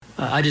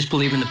I just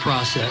believe in the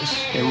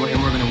process, and we're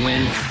going to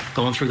win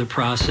going through the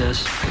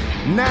process.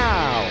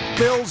 Now,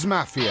 Bills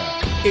Mafia,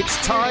 it's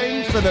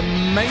time for the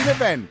main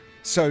event.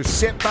 So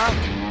sit back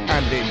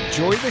and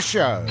enjoy the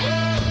show.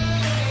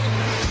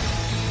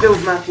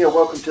 Bills Mafia,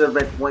 welcome to the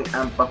Red, White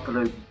and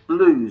Buffalo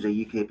Blues, a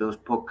UK Bills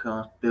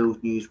podcast, Bills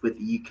news with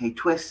the UK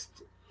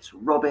twist. It's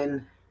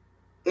Robin.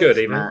 Good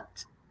evening.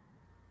 Matt.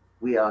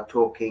 We are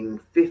talking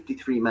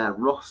 53-man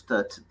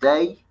roster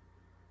today,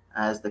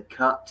 as the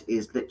cut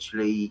is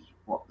literally,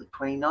 the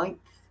 29th?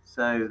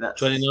 So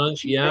that's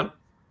 29th, yeah.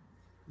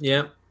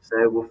 Yeah.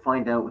 So we'll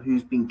find out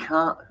who's been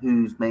cut,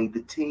 who's made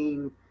the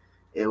team,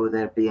 will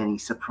there be any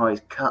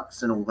surprise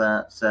cuts and all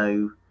that.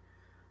 So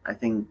I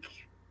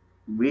think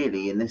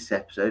really in this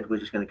episode, we're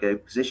just going to go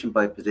position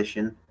by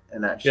position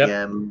and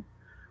actually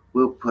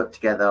we'll put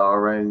together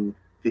our own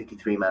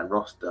 53-man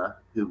roster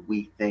who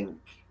we think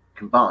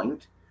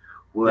combined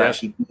will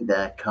actually be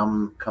there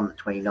come the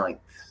 29th.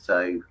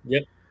 So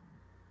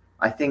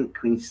I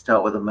think we need to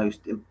start with the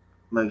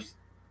most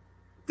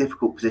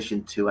difficult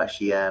position to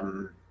actually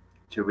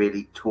to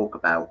really talk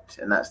about,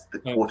 and that's the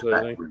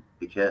quarterback group,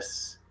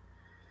 because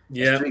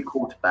there's three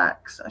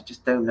quarterbacks. I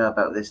just don't know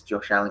about this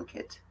Josh Allen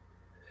kid.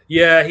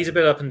 Yeah, he's a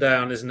bit up and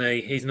down, isn't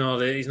he? He's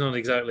not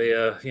exactly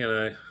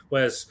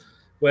where's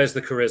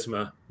the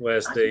charisma?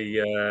 Where's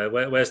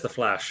the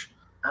flash?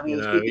 I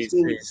mean,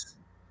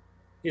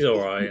 he's all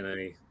right, isn't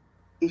he?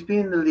 He's been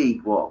in the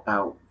league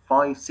about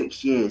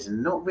 5-6 years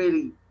and not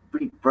really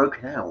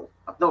broken out.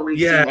 I've not really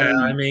seen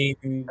any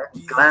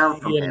glam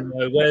from him.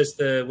 Where's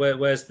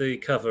the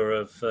cover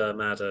of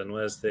Madden?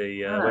 Where's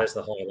the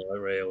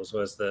highlight reels?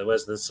 Where's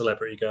the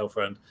celebrity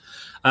girlfriend?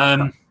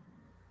 I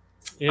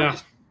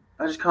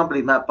just can't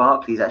believe Matt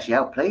Barkley's actually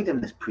outplayed him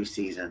this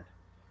preseason.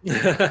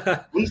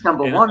 He's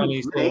number one.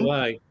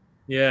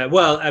 Yeah,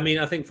 well, I mean,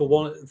 I think for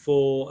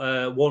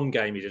one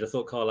game he did. I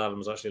thought Kyle Allen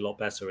was actually a lot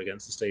better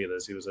against the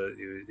Steelers.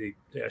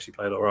 He actually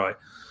played all right,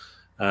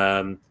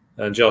 and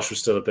Josh was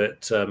still a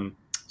bit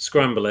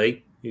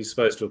scrambly. He's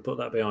supposed to have put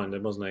that behind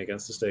him, wasn't he,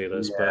 against the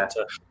Steelers? Yeah.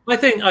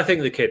 But I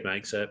think the kid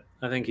makes it.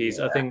 I think he's.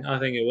 Yeah. I think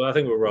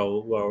we'll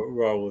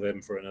roll with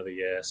him for another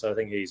year. So I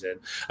think he's in.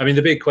 I mean,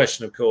 the big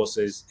question, of course,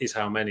 is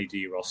how many do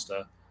you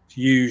roster?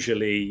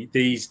 Usually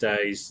these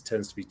days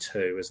tends to be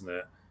 2, isn't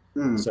it?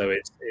 So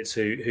it's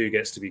who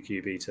gets to be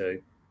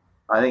QB2.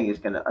 I think it's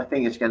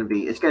gonna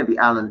be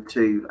Allen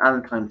 2.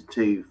 Allen times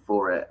 2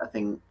 for it. I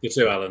think the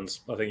 2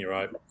 Allens. I think you're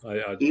right.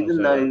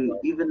 Even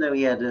though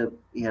he had a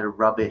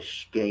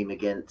rubbish game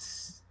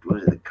against,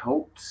 was it the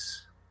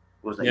Colts?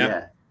 Wasn't it?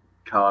 Yeah.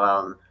 Carl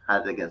Allen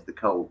had it against the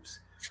Colts.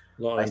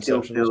 I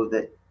still feel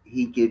that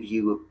he gives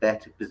you a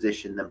better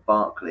position than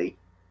Barkley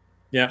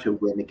to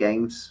win the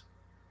games.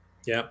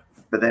 Yeah.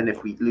 But then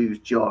if we lose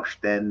Josh,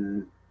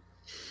 then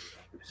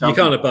you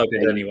kind of bug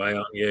it anyway,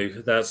 aren't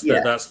you? That's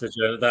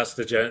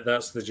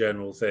the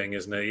general thing,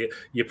 isn't it?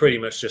 You're pretty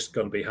much just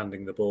going to be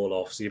handing the ball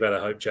off, so you better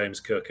hope James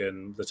Cook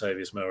and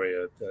Latavius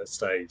Murray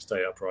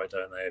stay upright,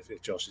 don't they?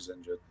 If Josh is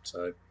injured,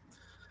 so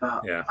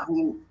yeah. I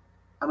mean,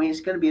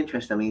 it's going to be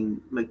interesting. I mean,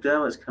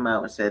 McDermott's come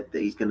out and said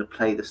that he's going to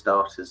play the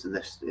starters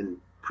in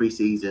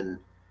preseason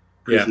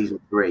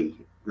 3.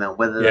 Now,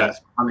 whether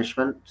that's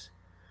punishment,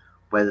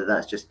 whether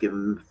that's just give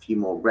them a few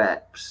more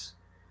reps,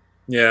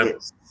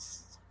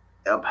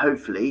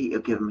 hopefully it'll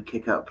give them a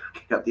kick up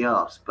the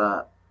arse.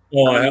 But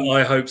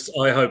I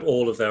hope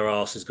all of their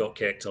asses got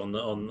kicked on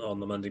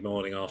the Monday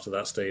morning after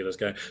that Steelers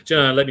game. Do you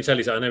know, let me tell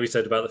you something. I know we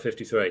said about the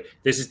 53.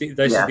 This is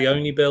the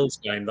only Bills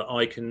game that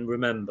I can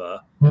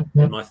remember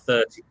in my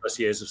 30 plus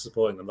years of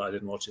supporting them that I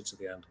didn't watch it to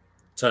the end.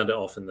 Turned it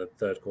off in the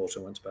third quarter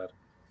and went to bed.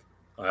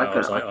 I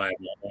was like, I'm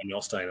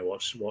not staying to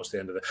watch the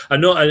end of it. I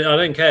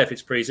don't care if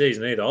it's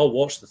pre-season either. I'll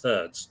watch the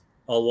thirds.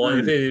 I'll watch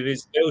if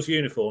it's Bills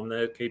uniform,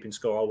 they're keeping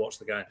score. I'll watch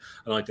the game,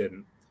 and I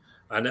didn't.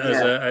 And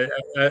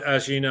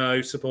as you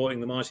know, supporting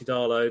the mighty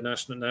Darlow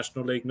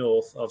National League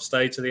North, I've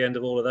stayed to the end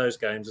of all of those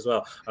games as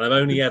well, and I've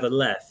only ever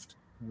left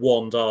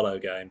one Darlow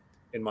game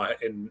in my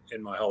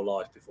whole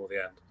life before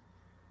the end.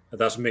 And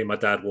that's me. My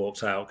dad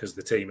walked out because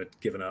the team had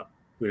given up.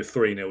 We were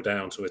 3-0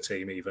 down to a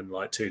team even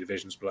like 2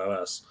 divisions below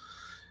us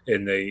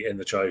in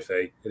the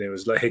trophy, and it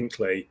was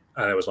Hinckley,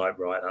 and it was like,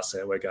 right, that's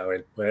it, we're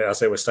going.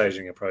 We're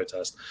staging a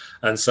protest,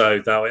 and so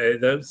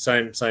that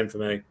same for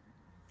me.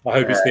 I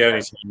hope it's the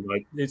only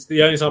time. It's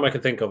the only time I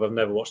can think of. I've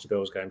never watched a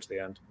Bills game to the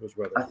end. It was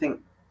rubbish.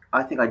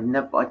 I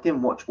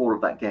didn't watch all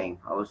of that game.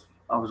 I was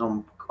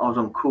on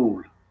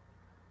call.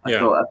 I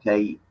thought,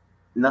 okay,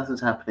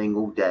 nothing's happening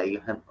all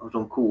day. I was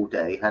on call all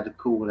day. Had a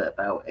call at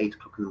about 8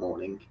 o'clock in the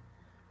morning.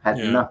 Had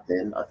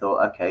nothing. I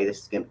thought, okay, this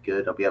is going to be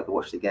good. I'll be able to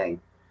watch the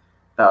game.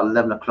 About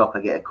 11 o'clock, I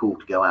get a call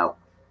to go out.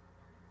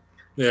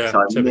 Yeah,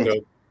 so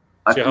typical.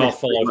 It's your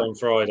 5:30 on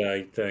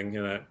Friday thing,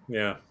 you know.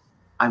 Yeah.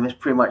 I missed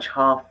pretty much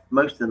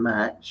most of the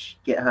match,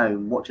 get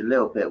home, watch a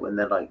little bit when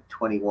they're like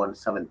 21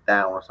 something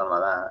down or something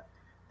like that,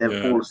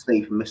 then fall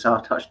asleep and miss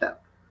our touchdown.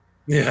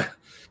 Yeah.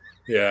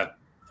 Yeah.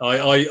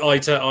 I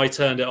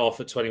turned it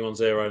off at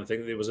 21-0 and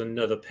think there was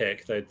another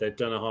pick. They'd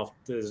done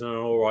there's an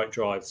all right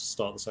drive to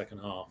start the second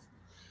half.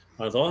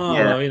 I thought,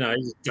 well,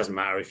 it doesn't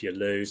matter if you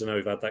lose. I know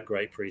we've had that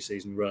great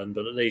preseason run,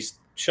 but at least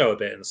show a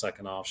bit in the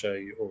second half, show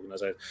your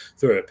organisation.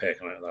 Threw a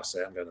pick, and that's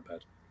it. I'm going to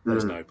bed.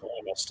 There's no point.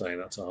 I'm not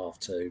staying up to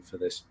 2:30 for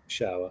this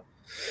shower.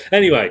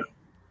 Anyway,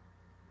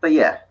 but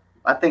yeah,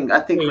 I think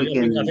we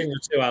can. I think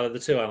the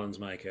two Allens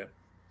make it.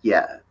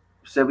 Yeah.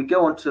 So we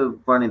go on to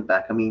running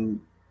back. I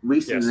mean,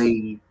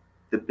 recently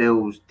the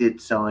Bills did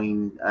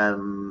sign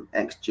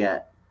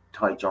ex-Jet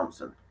Ty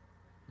Johnson.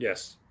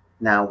 Yes.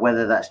 Now,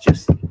 whether that's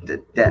just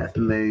the depth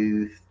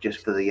move,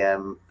 just for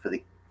the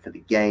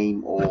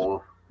game,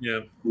 or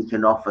we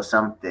can offer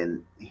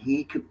something,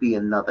 he could be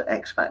another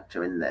X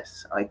factor in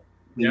this.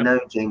 We know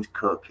James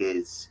Cook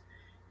is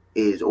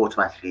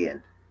automatically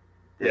in.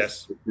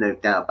 There's no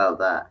doubt about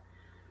that.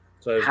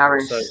 So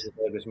Harris,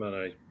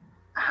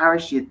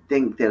 you'd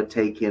think they'll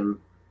take him,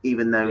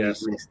 even though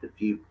he's missed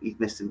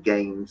some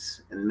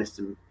games and missed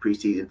some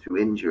preseason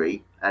through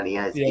injury, and he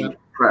has injury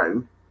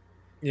prone.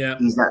 Yeah,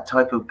 he's that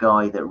type of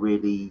guy that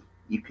really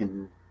you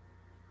can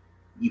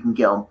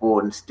get on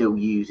board and still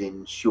use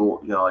in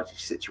short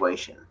yardage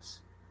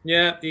situations.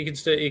 Yeah, you can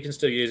still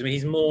use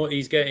him.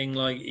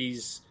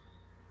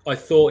 I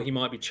thought he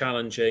might be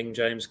challenging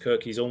James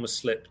Cook. He's almost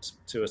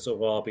slipped to a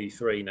sort of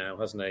RB3 now,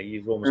 hasn't he?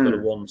 You've almost got a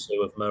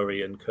 1-2 of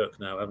Murray and Cook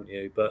now, haven't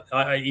you? But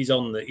he's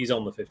on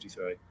the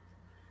 53.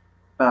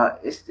 But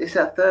it's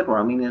that third one.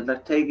 I mean,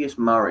 Latavius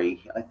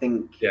Murray. I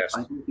think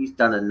he's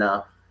done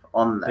enough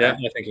on there. Yeah,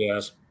 I think he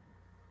has.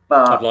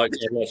 But I'd like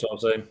what I'm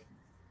saying.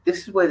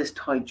 This is where this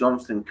Ty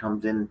Johnson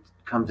comes into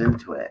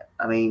it.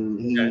 I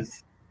mean,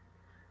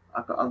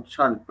 I'm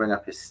trying to bring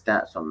up his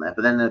stats on there,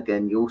 but then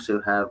again, you also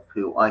have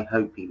who I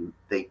hope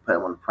they put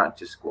him on the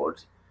practice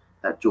squad.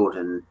 That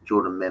Jordan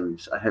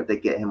Mims. I hope they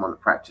get him on the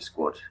practice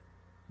squad.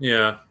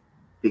 Yeah,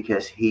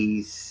 because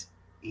he's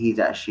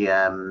actually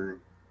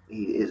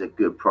he is a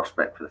good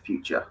prospect for the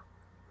future.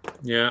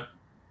 Yeah,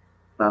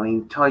 but I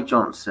mean, Ty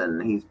Johnson.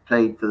 He's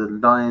played for the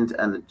Lions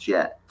and the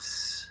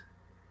Jets.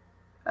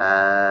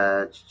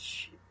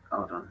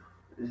 Hold on.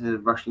 Is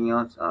it rushing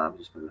yards? Oh, I've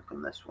just been looking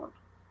at this one.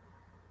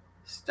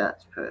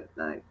 Stats per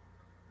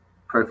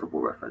Pro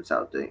Football Reference,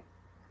 that'll do.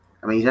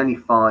 I mean, he's only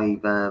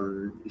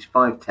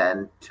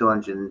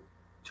 5'10",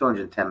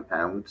 210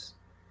 pounds.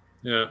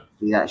 Yeah.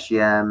 He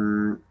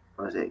actually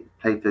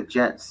played for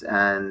Jets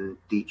and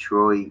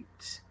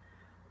Detroit.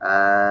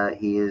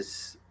 He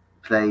has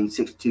played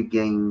 62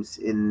 games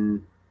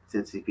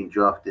since he's been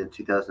drafted in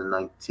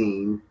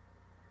 2019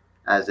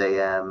 as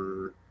a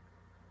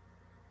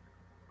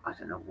I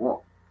don't know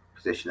what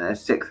position there,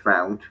 6th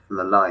round from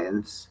the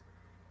Lions.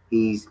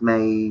 He's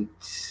made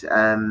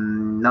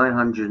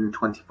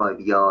 925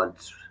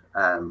 yards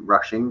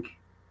rushing,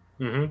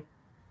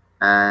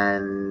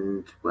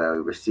 and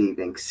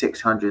receiving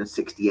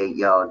 668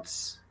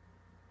 yards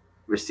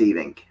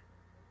receiving.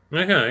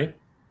 Okay,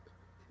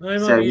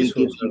 so he's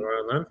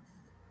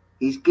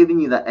giving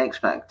you that X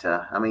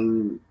factor. I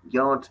mean,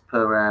 yards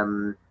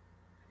per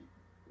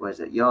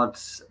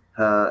yards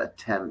per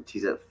attempt.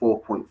 He's at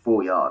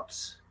 4.4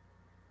 yards.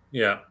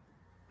 Yeah,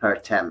 per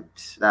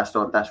attempt. That's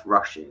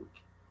rushing.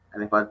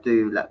 And if I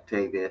do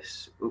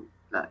Latavius,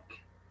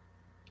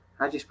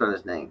 how do you spell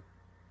his name?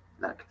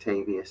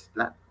 Latavius.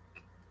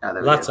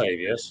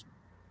 Latavius.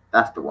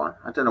 That's the one.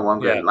 I don't know why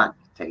I'm going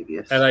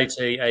Latavius.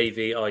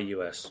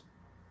 Latavius.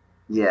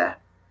 Yeah.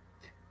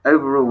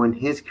 Overall, in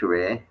his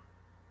career,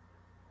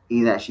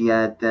 he's actually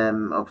had.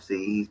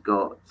 Obviously, he's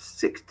got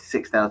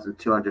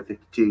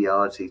 6,252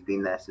 yards. He's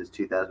been there since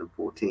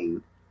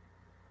 2014,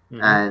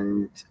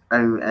 and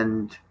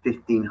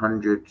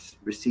 1,500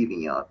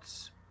 receiving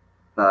yards.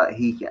 But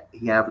he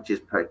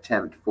averages per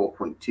attempt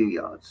 4.2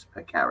 yards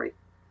per carry.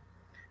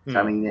 So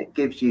I mean, it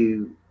gives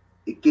you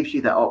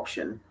that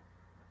option.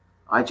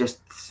 I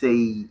just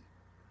see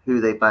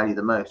who they value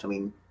the most. I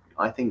mean,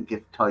 I think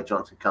if Ty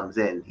Johnson comes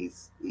in,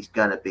 he's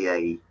going to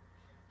be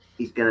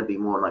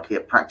more likely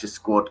a practice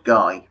squad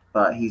guy.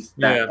 But he's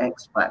that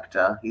X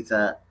factor. He's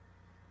a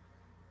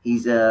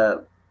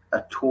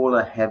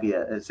taller,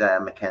 heavier as a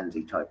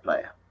McKenzie type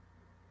player.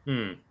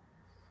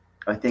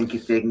 I think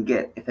if they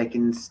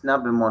can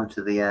snub him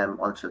onto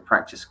the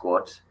practice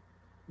squad,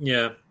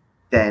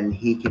 then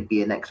he could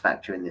be an X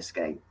factor in this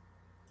game.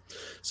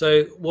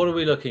 So what are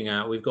we looking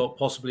at? We've got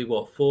possibly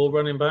 4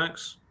 running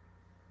backs.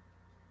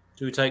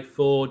 Do we take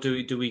 4?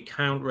 Do we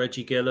count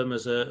Reggie Gilliam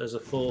as a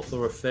 4th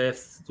or a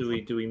 5th?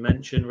 Do we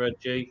mention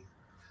Reggie?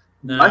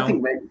 No.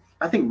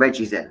 I think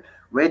Reggie's in.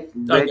 Okay,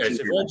 so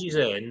if Reggie's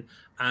in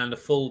and a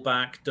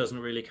fullback doesn't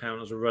really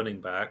count as a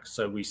running back,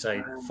 so we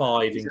say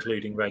 5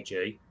 including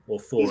Reggie, or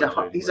 4. I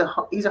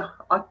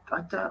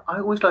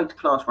always like to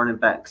class running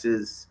backs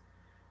as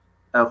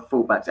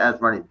fullbacks as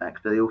running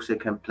backs, but they also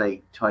can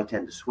play tight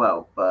end as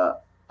well.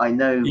 But I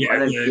know,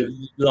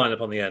 line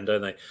up on the end,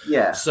 don't they?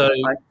 Yeah. So,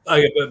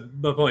 but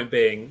my point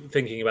being,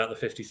 thinking about the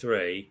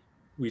 53,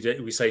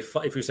 we say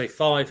if we say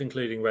 5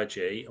 including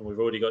Reggie, and we've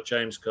already got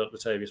James Cook,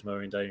 Latavius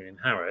Murray, and Damien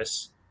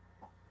Harris.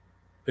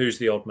 Who's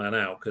the odd man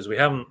out? Because we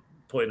haven't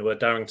put in the word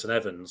Darrington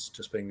Evans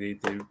just being the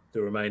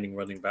remaining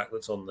running back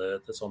that's on the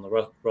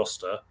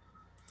roster.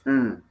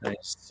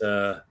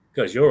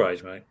 Guy's your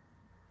age, mate.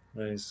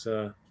 He's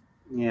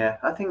Yeah,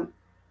 I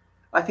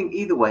think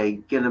either way,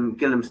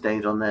 Gillum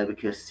stays on there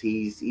because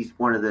he's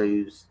one of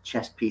those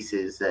chess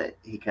pieces that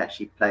he can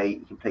actually play.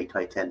 He can play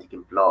tight end. He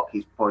can block.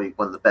 He's probably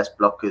one of the best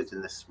blockers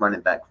in this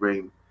running back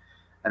room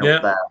and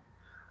all that.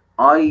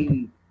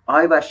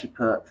 I've actually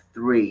put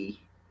 3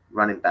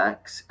 running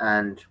backs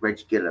and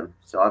Reggie Gillum.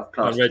 So I've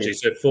classed Reggie.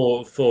 So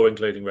four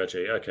including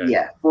Reggie. Okay.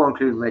 Yeah, 4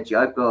 including Reggie.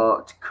 I've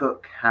got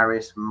Cook,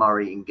 Harris,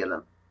 Murray, and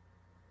Gillum.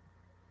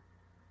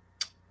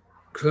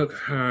 Cook,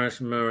 Harris,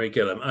 Murray,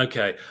 Gillum.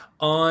 Okay.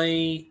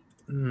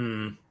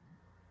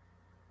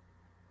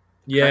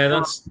 Yeah,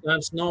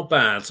 that's not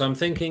bad. So I'm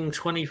thinking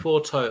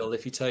 24 total.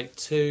 If you take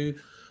 2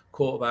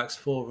 quarterbacks,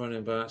 4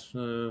 running backs,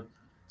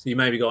 so you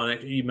maybe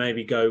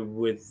go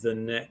with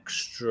an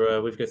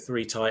extra. We've got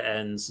 3 tight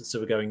ends, so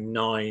we're going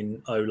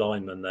 9 O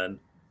linemen then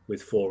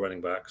with 4 running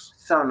backs.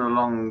 Something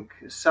along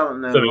like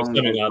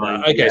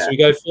that. Okay, so we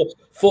go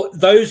 4.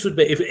 Those would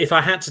be if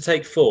I had to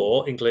take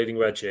 4, including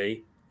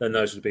Reggie, then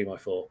those would be my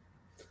 4.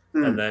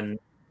 And then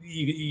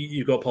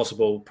you've got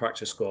possible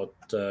practice squad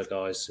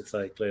guys if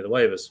they clear the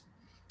waivers.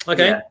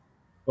 Okay. Yeah.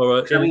 All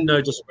right. No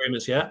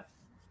disagreements yet.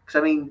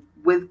 Because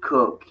with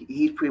Cook,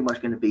 he's pretty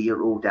much going to be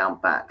your all-down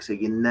back. So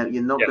you're not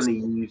going to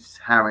use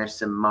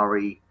Harris and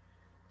Murray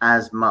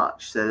as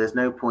much. So there's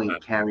no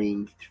point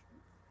carrying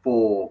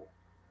 4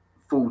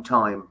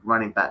 full-time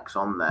running backs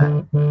on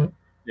there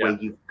where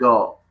you've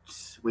got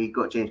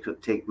James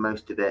Cook take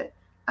most of it,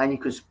 and you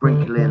can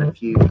sprinkle in a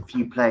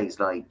few plays.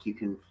 Like you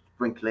can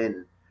sprinkle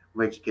in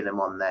Reggie Gillum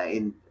on there.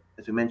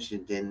 As we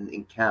mentioned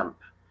in camp,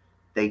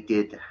 they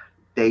did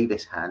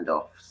Davis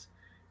handoffs.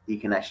 You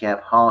can actually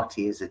have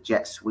Harty as a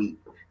jet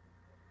sweep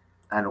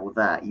and all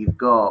that. You've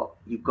got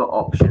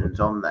options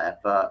on there,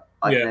 but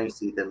I can only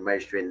see them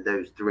registering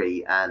those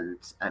 3 and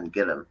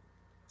Gillum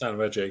and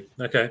Reggie.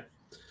 Okay,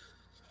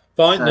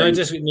 fine. So, no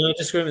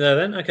disagreement there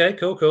then. Okay,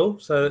 cool.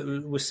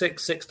 So we're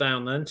 6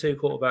 down then. 2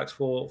 quarterbacks,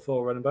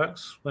 4 running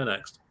backs. Where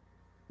next?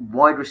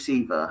 Wide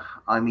receiver.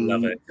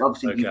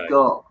 Obviously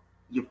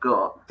you've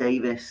got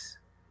Davis,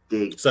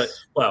 Diggs. So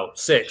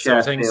 6. So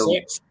we're taking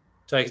 6.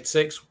 Taking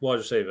 6 wide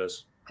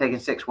receivers. Taking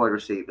 6 wide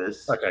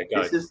receivers. Okay,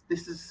 go.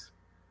 This is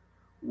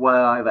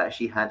where I've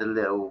actually had a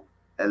little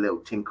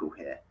tinkle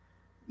here.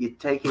 You're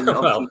taking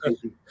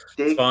Diggs.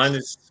 It's fine.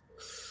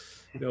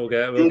 We'll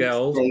get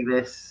old.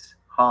 Davis,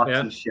 Harty,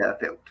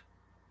 Sherfield.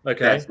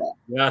 Okay.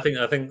 Yeah, I think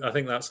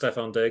that's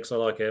Stephon Diggs. I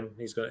like him.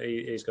 He's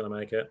gonna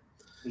make it.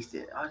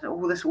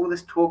 All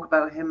this talk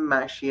about him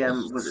actually.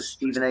 Was it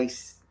Stephen A.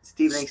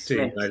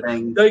 Smith?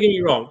 Don't get me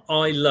wrong.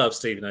 I love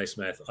Stephen A.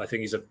 Smith. I think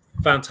he's a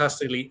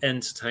fantastically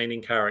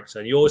entertaining character,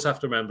 and you always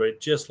have to remember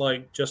it. Just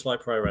like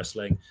pro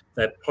wrestling,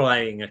 they're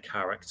playing a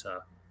character.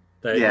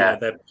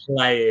 They're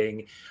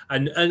playing,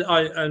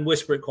 and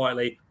whisper it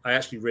quietly. I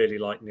actually really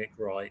like Nick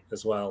Wright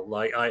as well.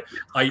 Like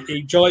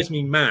it drives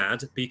me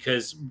mad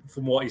because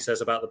from what he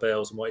says about the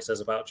Bills and what he says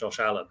about Josh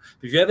Allen.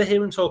 But if you ever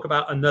hear him talk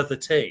about another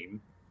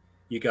team,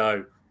 you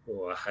go,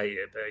 "Oh, I hate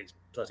it," but he's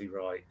bloody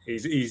right.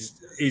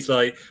 He's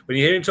like, when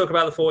you hear him talk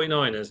about the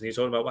 49ers and he's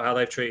talking about how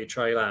they've treated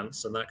Trey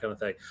Lance and that kind of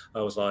thing,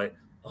 I was like,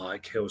 oh,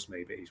 it kills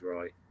me, but he's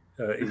right.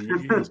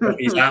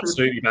 He's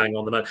absolutely bang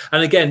on the man.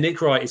 And again,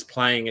 Nick Wright is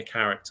playing a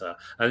character.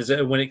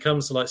 And when it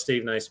comes to like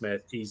Stephen A.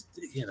 Smith, he's,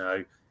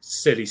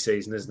 silly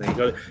season, isn't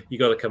he? You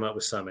got to come up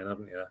with something,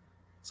 haven't you?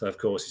 So of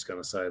course he's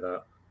going to say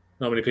that.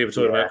 Not many people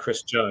talking about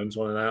Chris Jones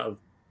wanting out of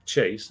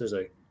Chiefs, is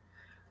he?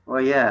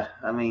 Well, yeah.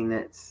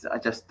 I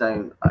just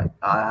don't. I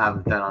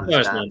haven't don't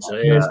understand. No,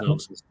 it is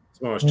nonsense.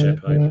 Tomorrow's chip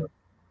paper.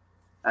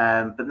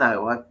 But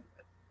no,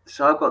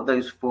 so I've got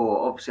those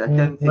 4. Obviously, I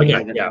don't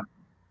think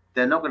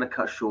they're not going to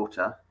cut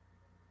shorter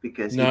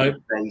because he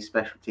plays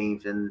special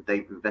teams and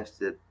they've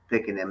invested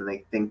picking him. And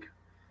they think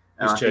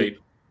he's cheap.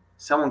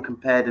 Someone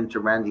compared him to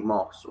Randy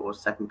Moss or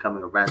second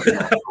coming of Randy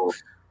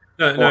Moss.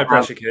 No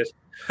pressure, kid.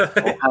 Or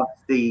have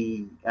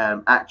the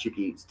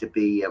attributes to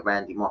be a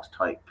Randy Moss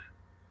type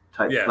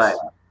player.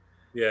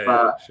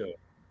 Yeah, sure.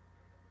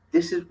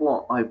 This is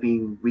what I've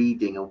been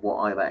reading and what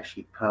I've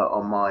actually put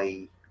on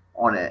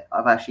it.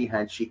 I've actually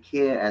had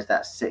Shakir as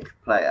that 6th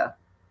player.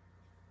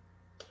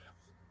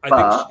 I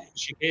think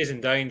Shakir's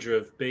in danger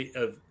of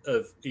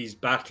he's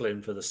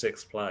battling for the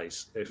 6th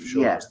place if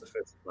Shaw's the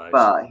 5th place.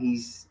 But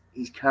he's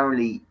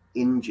currently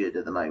injured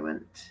at the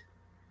moment.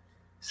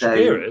 So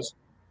Shakir is?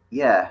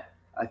 Yeah.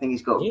 I think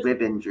he's got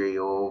rib injury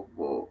or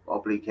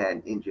oblique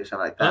injury or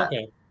something like that.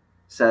 Okay.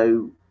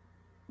 So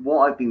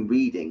what I've been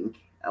reading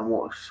and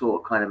what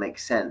sort of kind of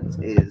makes sense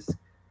is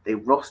they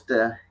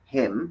roster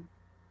him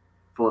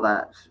for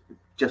that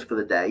just for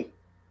the day.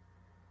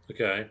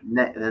 Okay.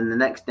 Then the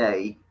next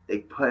day they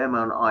put him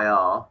on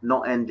IR,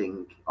 not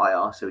ending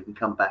IR, so he can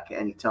come back at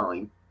any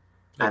time,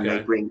 and they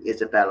bring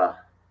Isabella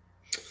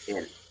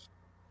in.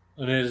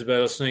 And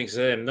Isabella sneaks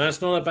in.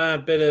 That's not a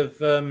bad bit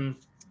of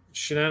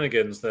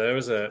shenanigans there,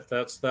 is it?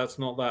 That's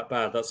not that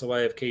bad. That's a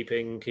way of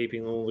keeping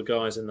all the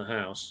guys in the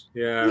house.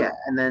 Yeah,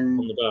 and then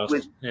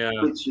with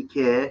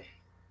Shakir,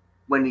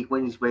 when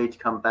he's ready to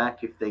come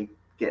back, if they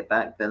get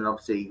back, then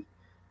obviously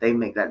they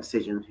make that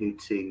decision who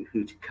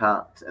to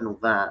cut and all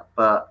that.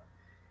 But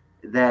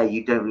there,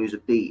 you don't lose a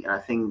beat. And I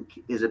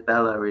think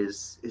Isabella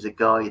is a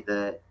guy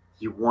that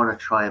you want to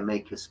try and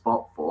make a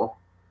spot for.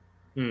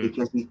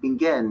 Because he's been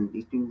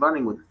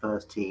running with the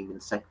first team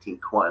and second team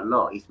quite a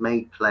lot. He's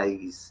made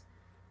plays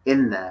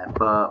in there,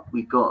 but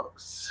we've got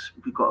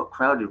a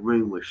crowded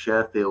room with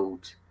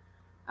Sherfield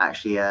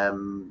actually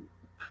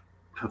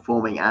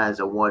performing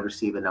as a wide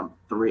receiver number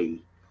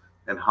 3,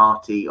 and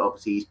Harty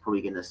obviously he's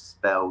probably going to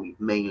spell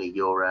mainly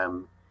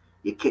your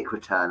kick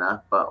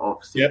returner, but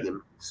obviously the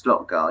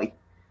slot guy.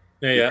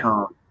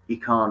 You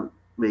can't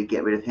really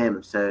get rid of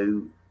him.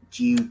 So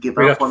do you give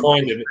up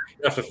on him? You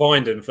have to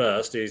find him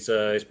first. He's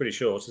pretty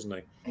short, isn't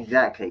he?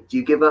 Exactly. Do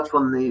you give up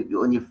on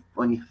your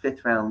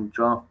 5th round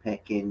draft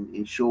pick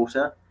in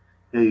Shorter,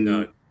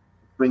 who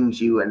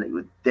brings you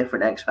a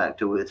different X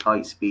factor with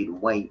height, speed,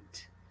 and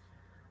weight,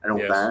 and all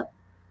that?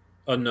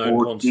 Unknown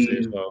quantity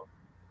as well.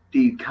 Do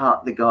you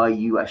cut the guy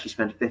you actually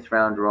spent a 5th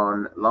rounder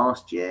on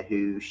last year,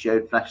 who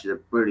showed flashes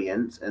of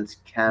brilliance and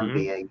can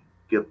be a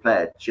good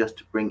player, just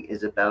to bring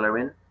Isabella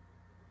in?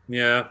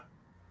 Yeah.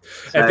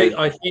 So,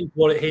 I think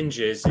what it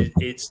hinges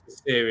it's the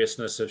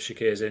seriousness of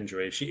Shakir's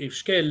injury. If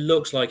Shakir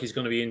looks like he's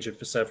going to be injured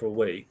for several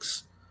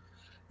weeks,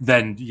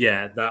 then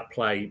that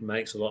play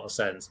makes a lot of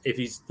sense. If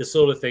he's the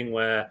sort of thing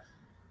where,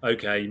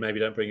 okay, maybe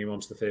don't bring him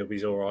onto the field, but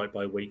he's all right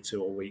by week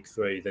 2 or week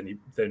 3,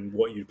 then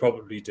what you'd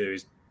probably do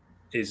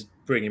is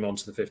bring him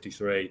onto the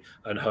 53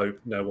 and hope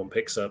no one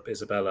picks up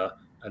Isabella,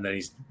 and then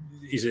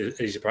he's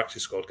a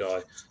practice squad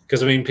guy.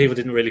 Because I mean, people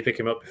didn't really pick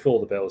him up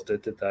before the Bills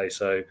did they?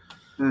 So.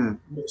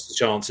 What's the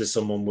chances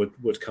someone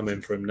would come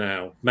in for him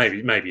now?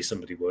 Maybe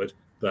somebody would,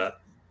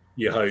 but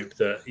you hope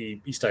that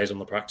he stays on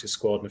the practice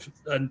squad.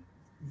 And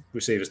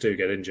receivers do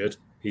get injured,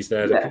 he's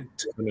there to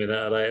come in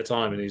at a later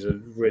time, and he's a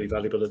really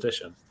valuable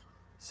addition.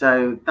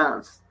 So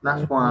that's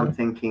why I'm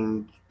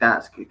thinking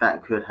that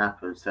could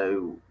happen.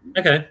 So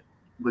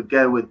we'll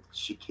go with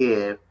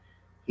Shakir.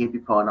 He'd be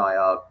put on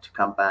IR to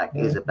come back.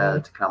 Isabella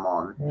to come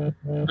on.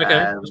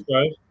 That's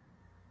great.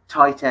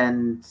 Tight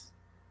end.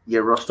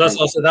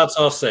 That's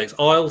our 6.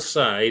 I'll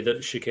say that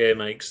Shakir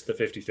makes the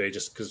 53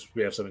 just because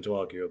we have something to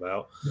argue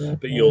about.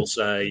 But you'll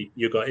say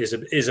you've got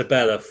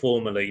Isabella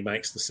formally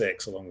makes the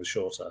 6 along with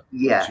Shorter.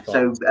 Yeah.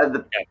 So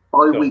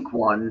by week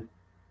 1,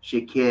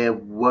 Shakir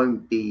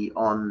won't be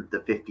on the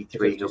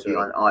 53. He'll be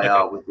on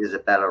IR with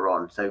Isabella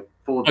on. So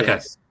for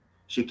this,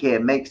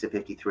 Shakir makes the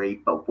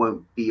 53, but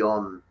won't be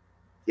on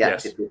the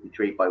active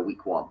 53 by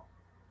week 1.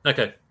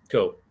 Okay.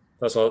 Cool.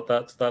 That's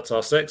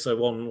our 6. So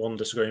one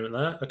disagreement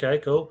there. Okay,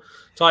 cool.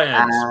 Tight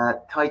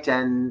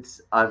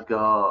ends. I've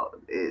got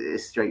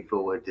it's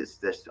straightforward. It's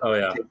just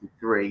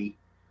 3: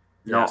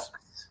 Knox,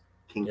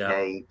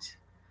 Kincaid,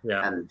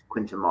 and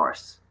Quinton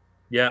Morris.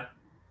 Yeah,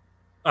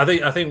 I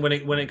think when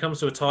it comes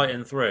to a tight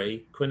end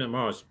 3, Quinton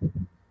Morris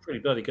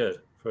pretty bloody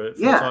good for a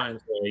tight end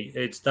 3.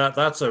 It's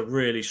that's a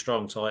really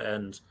strong tight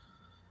end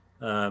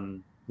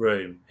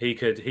room. He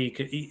could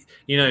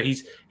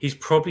he's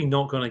probably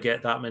not going to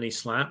get that many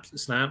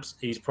snaps.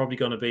 He's probably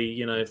going to be,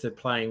 if they're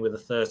playing with a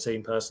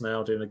 13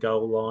 personnel doing a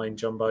goal line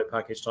jumbo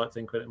package type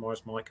thing, Quinton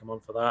Morris might come on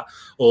for that,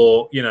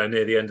 or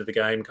near the end of the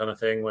game kind of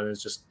thing when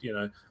it's just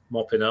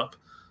mopping up,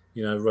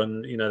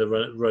 running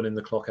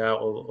the clock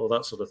out or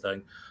that sort of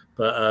thing.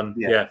 But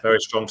very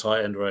strong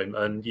tight end room,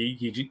 and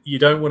you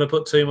don't want to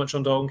put too much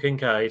on Dalton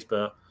Kincaid,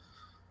 but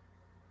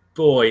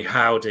boy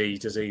howdy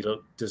does he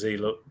look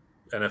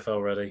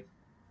NFL ready.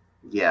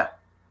 Yeah,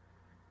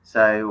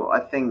 so I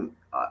think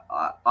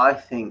I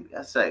think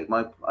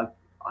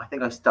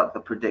I stuck the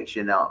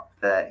prediction up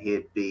that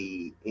he'd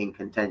be in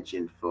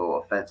contention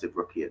for Offensive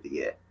Rookie of the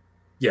Year.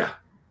 Yeah,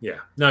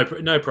 no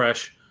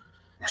pressure.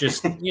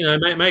 Just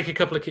make a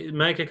couple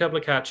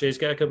of catches,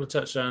 get a couple of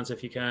touchdowns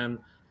if you can.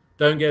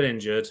 Don't get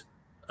injured,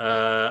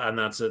 and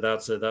that's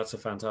a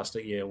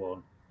fantastic year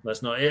 1.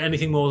 Let's not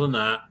anything more than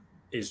that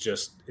is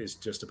just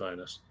a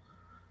bonus.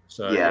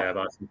 So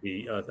but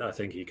I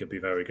think he could be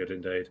very good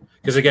indeed.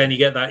 Because again, you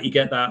get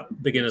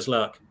that beginner's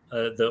luck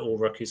that all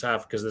rookies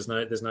have, because there's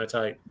no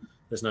tape,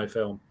 there's no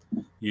film.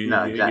 You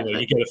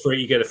get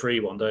a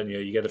free one, don't you?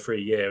 You get a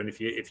free year, and if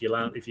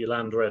you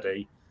land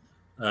ready,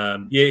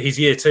 his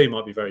year 2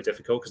 might be very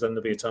difficult because then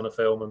there'll be a ton of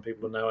film and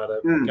people will know how to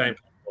game plan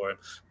for him.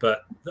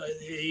 But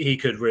he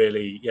could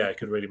really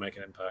make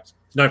an impact.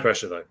 No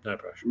pressure though, no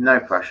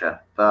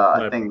pressure.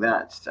 But I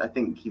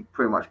think you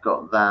pretty much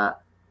got that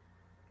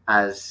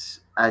as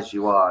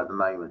you are at the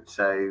moment.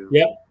 So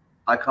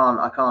I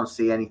can't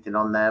see anything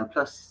on there. And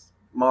plus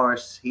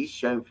Morris, he's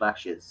shown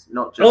flashes,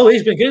 not just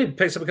he's been good.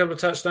 Picks up a couple of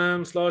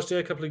touchdowns last year,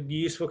 a couple of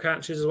useful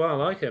catches as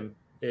well. I like him.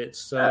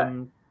 It's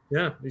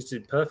he's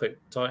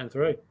perfect tight end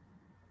 3.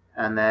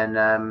 And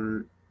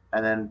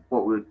then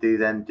what we'll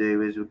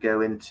do is we'll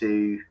go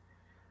into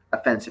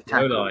offensive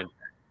tackle line.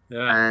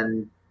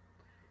 And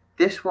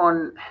this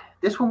one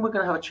we're going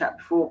to have a chat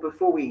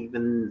before we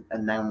even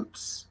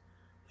announce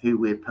who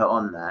we put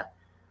on there.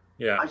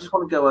 Yeah, I just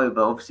want to go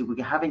over. Obviously,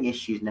 we're having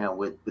issues now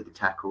with the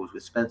tackles,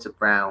 with Spencer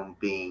Brown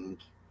being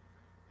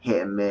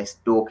hit and miss,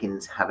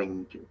 Dawkins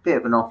having a bit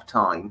of an off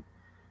time.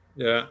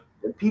 Yeah.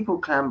 People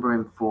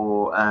clambering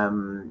for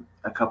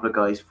a couple of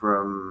guys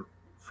from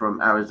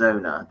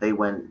Arizona. They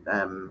went.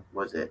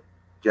 Was it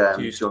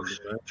Houston.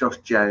 Josh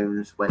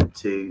Jones went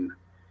to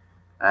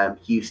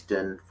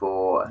Houston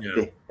for Yeah.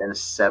 5th and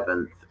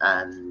 7th,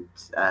 and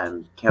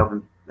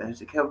Kelvin.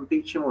 Was it Kelvin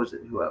Beecham, or was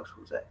it who else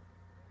was it?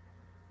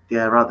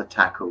 Their other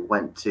tackle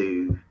went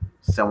to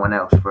someone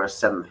else for a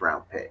 7th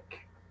round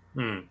pick.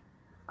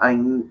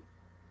 I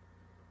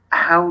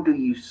how do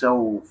you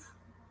solve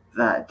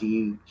that? Do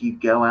you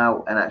go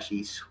out and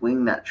actually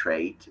swing that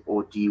trade,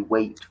 or do you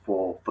wait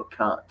for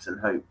cuts and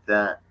hope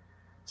that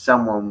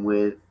someone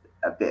with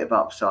a bit of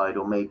upside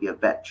or maybe a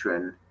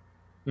veteran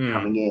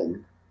coming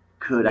in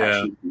could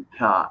actually be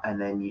cut, and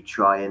then you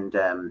try and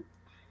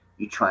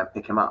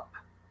pick him up?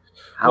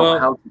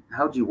 How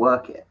do you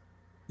work it?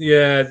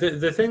 Yeah,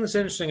 the thing that's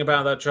interesting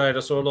about that trade,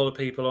 I saw a lot of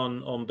people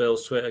on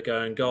Bills Twitter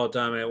going, "God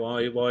damn it,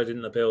 why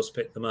didn't the Bills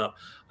pick them up?"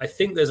 I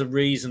think there's a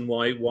reason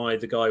why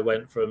the guy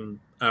went from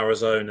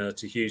Arizona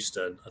to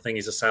Houston. I think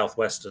he's a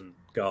Southwestern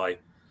guy.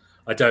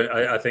 I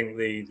think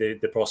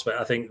the prospect.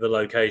 I think the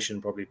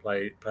location probably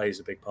plays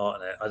a big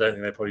part in it. I don't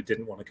think they probably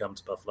didn't want to come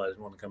to Buffalo.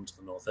 Didn't want to come to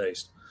the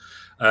Northeast.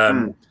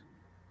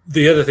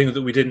 The other thing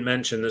that we didn't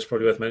mention that's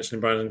probably worth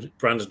mentioning: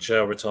 Brandon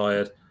Shell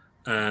retired,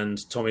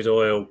 and Tommy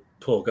Doyle,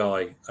 poor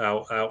guy,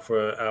 out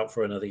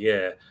for another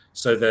year.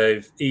 So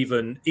they've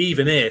even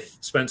if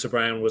Spencer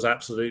Brown was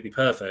absolutely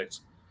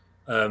perfect,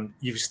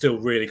 you've still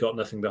really got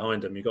nothing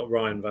behind him. You've got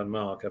Ryan Van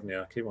Mark, haven't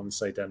you? I keep wanting to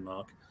say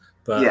Denmark,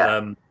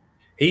 but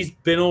he's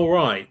been all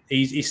right.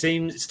 He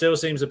still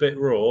seems a bit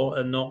raw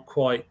and not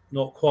quite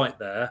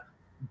there,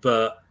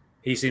 but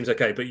he seems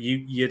okay. But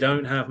you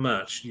don't have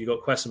much. You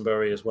got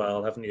Quessenberry as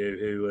well, haven't you?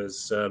 Who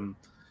was the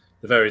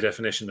very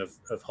definition of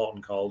hot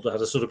and cold.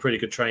 Had a sort of pretty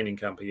good training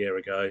camp a year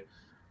ago.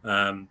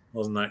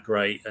 Wasn't that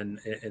great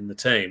in the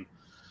team?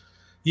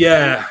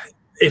 Yeah.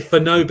 If for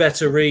no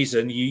better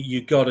reason,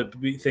 you got to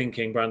be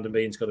thinking Brandon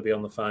Beane's got to be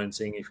on the phone,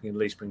 seeing if you can at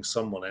least bring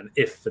someone in,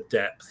 if for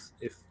depth,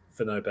 if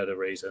for no better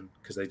reason,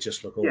 because they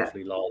just look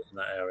awfully light in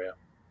that area.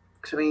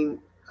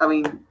 I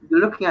mean,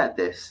 looking at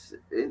this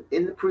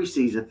in the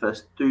preseason,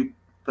 first two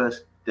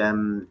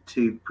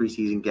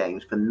preseason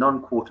games for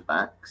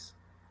non-quarterbacks,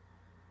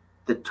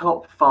 the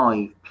top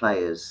 5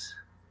 players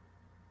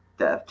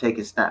that have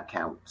taken snap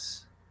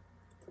counts.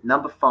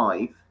 Number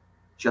 5,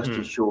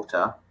 Justin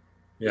Shorter,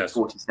 yes,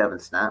 47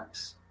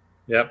 snaps.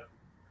 Yep.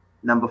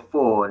 Number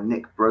 4,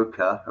 Nick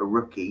Broker, a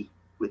rookie,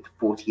 with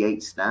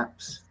 48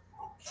 snaps.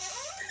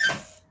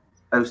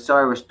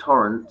 Osiris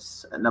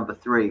Torrance at number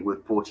 3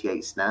 with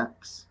 48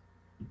 snaps.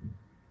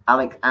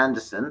 Alec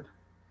Anderson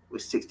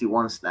with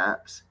 61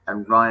 snaps,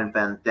 and Ryan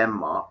Van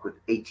Denmark with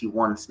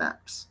 81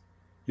 snaps.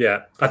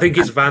 Yeah, I think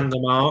it's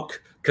Vandermark,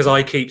 because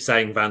I keep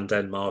saying Van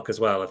Denmark as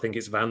well. I think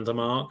it's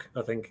Vandermark.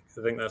 I think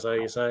that's how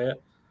you say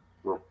it.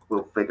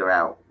 We'll figure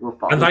out. We'll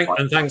find.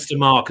 And thanks to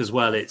Mark as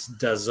well, it's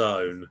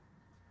DAZN,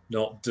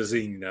 not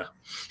Dazina.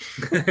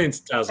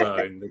 It's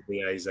DAZN,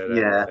 the AZ.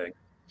 Yeah. Thing.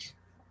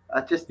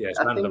 I think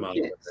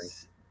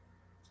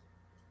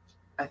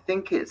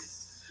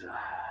it's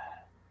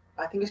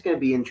going to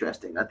be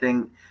interesting. I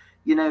think,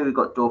 we've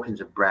got Dawkins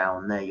and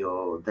Brown. They're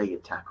your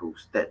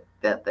tackles. They're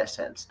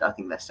sensed. I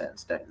think they're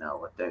sensed. Don't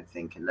know. I don't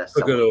think unless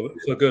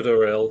for good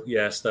or ill.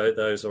 Yes,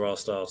 those are our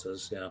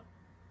starters. Yeah.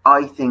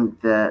 I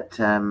think that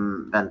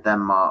Van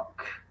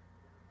Denmark.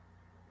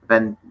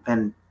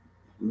 Vandermark.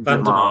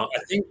 I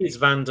think it's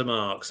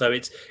Vandermark. So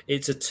it's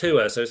a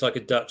tour. So it's like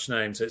a Dutch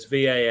name. So it's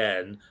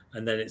VAN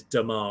and then it's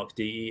Demark,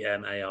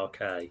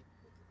 DEMARK.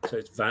 So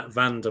it's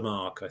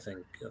Vandermark. I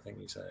think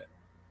you say it.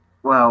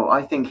 Well,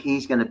 I think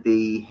he's going to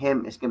be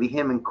him. It's going to be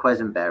him and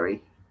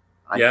Quessenberry.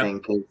 I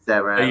think is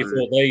their.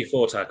 They're your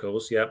 4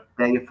 tackles. Yeah.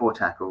 They're your 4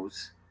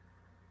 tackles.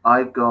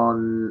 I've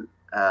gone.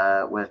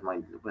 Where's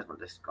my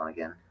list gone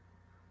again?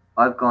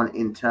 I've gone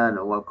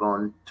internal. I've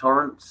gone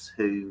Torrance,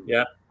 who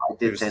I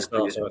did say in the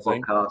previous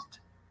podcast.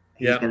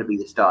 He's going to be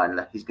the starting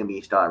left. He's going to be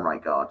your starting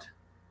right guard.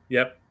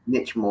 Yep.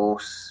 Mitch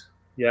Morse.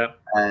 Yeah.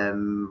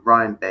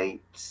 Ryan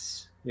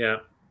Bates. Yeah.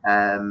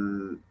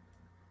 Edwards.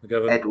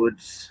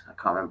 I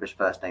can't remember his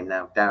first name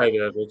now.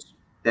 David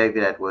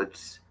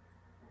Edwards.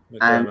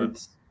 And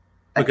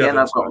again,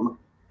 I've got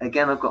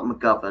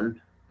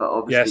McGovern, but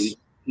obviously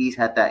he's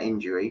had that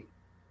injury.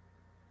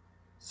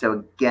 So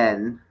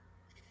again,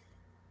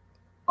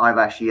 I've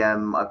actually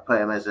I've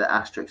put him as an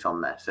asterisk on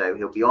there. So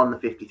he'll be on the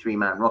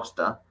 53-man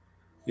roster.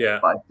 Yeah.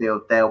 But I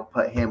feel they'll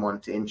put him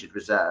onto injured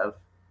reserve.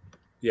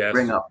 Yes.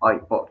 Bring up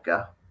Ike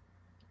Botka.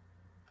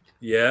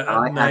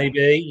 Yeah,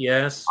 maybe.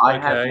 Yes. I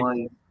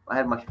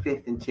had my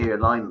 5th interior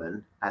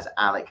lineman as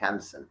Alec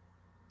Anderson.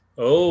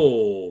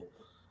 Oh,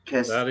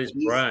 that is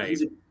brave.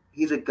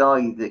 He's a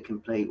guy that can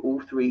play all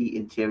 3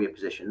 interior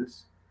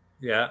positions.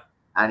 Yeah.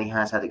 And he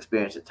has had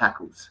experience at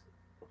tackles.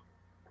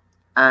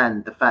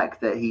 And the fact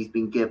that he's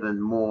been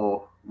given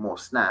more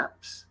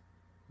snaps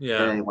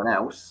than anyone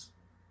else,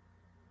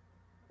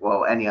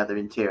 well, any other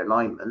interior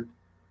lineman,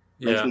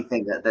 makes me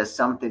think that there's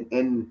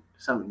something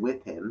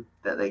with him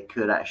that they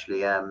could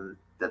actually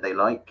that they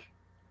like.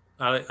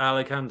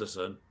 Alec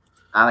Anderson.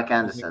 Alec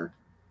Anderson.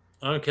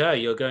 Okay,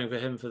 you're going for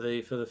him for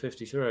the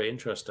 53.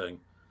 Interesting.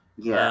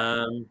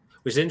 Yeah.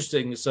 Which is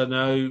interesting. So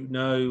no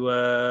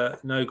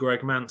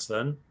Greg Mance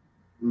then.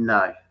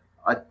 No.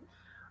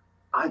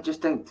 I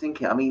just don't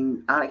think it. I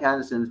mean, Alec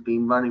Anderson's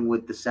been running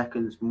with the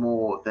seconds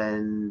more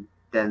than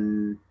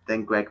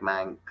Greg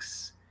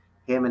Manx.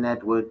 Him and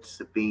Edwards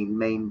have been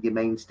the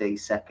mainstay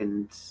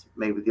seconds,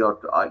 maybe with the odd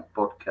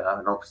vodka,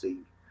 and obviously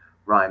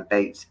Ryan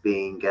Bates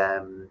being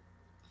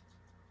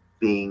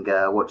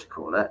what you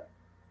call it,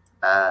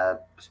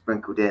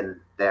 sprinkled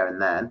in there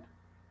and then.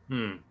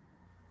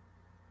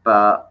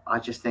 But I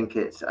just think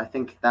I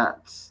think that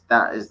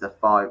is the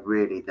five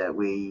really that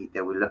we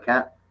look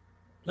at.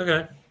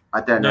 Okay. I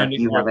don't know No if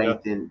you have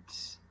Nick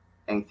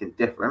anything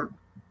different.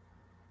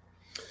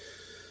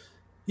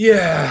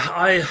 Yeah,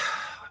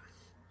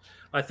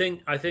 I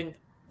think Ike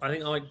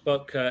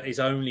Butker is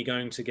only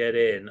going to get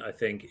in, I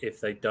think, if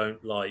they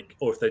don't like,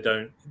 or if they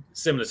don't,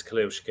 similar to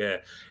Khalil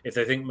Shakir, if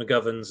they think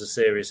McGovern's a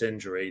serious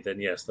injury,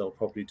 then yes, they'll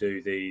probably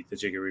do the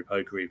jiggery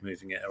pokery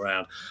moving it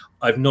around.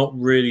 I've not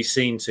really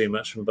seen too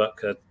much from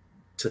Butker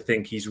to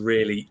think he's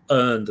really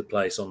earned a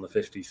place on the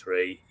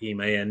 53. He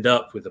may end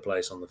up with a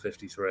place on the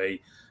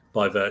 53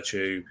 by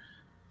virtue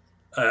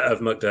of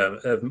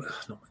McGovern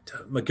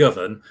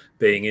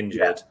being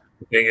injured.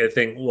 Yeah. I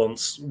think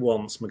once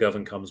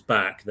McGovern comes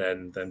back,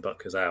 then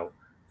Butker's out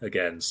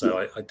again.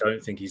 So I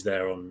don't think he's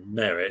there on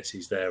merit.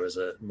 He's there as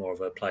a more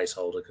of a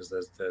placeholder because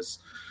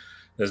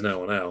there's no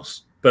one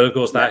else. But of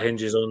course, that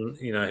hinges on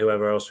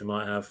whoever else we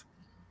might have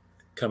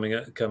coming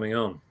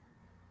on.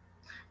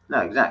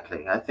 No,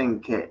 exactly. I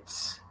think that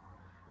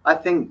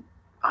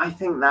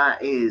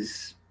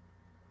is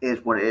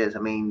what it is. I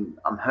mean,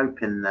 I'm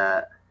hoping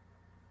that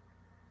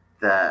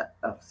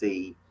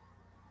obviously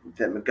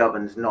that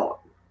McGovern's not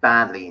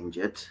badly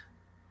injured,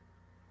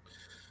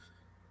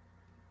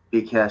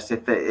 because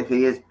if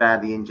he is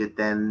badly injured,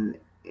 then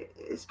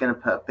it's going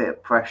to put a bit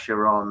of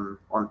pressure on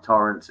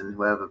Torrance and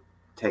whoever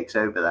takes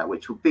over that,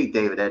 which will be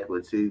David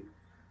Edwards, who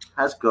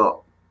has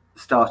got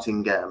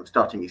starting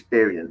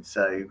experience.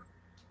 So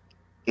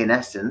in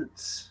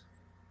essence,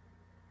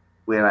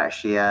 we're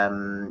actually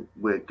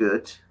we're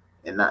good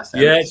in that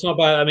sense. Yeah, it's not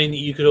bad. I mean,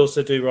 you could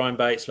also do Ryan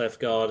Bates left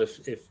guard if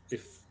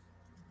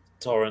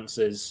Torrance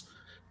is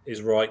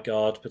right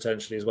guard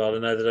potentially as well. I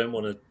know they don't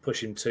want to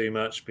push him too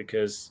much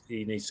because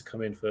he needs to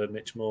come in for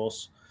Mitch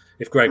Morse.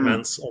 If Greg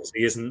Mance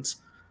obviously isn't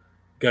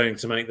going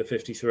to make the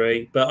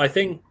 53, but I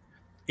think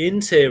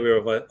interior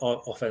of an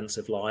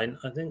offensive line,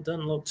 I think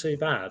doesn't look too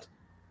bad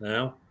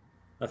now.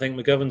 I think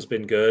McGovern's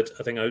been good.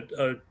 I think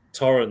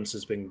Torrance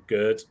has been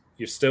good.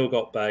 You've still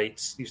got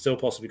Bates. You've still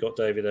possibly got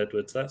David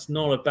Edwards. That's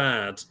not a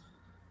bad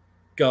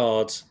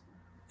guard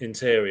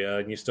interior,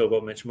 and you've still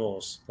got Mitch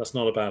Morse. That's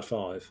not a bad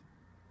five.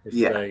 If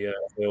they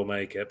all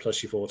make it,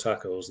 plus your 4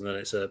 tackles, and then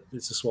it's a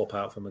swap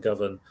out for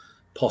McGovern,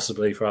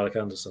 possibly for Alec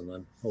Anderson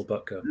then, or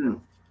Butker.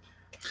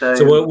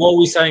 So what are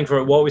we saying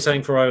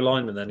for O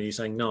lineman then? Are you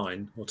saying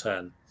 9 or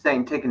 10?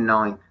 Saying taking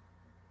 9.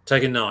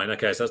 Taking 9.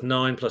 Okay, so that's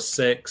 9 plus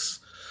 6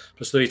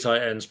 plus 3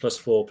 tight ends plus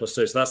 4 plus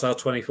 2. So that's our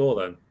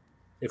 24 then.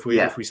 If we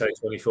say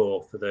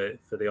 24 for the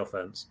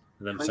offense,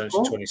 and then 24?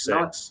 Potentially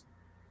 26.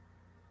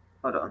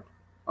 Hold on.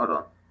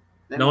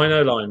 9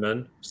 O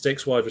linemen,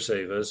 6 wide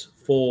receivers,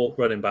 4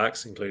 running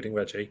backs, including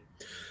Reggie,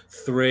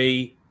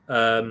 3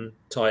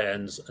 tight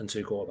ends, and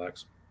 2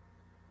 quarterbacks.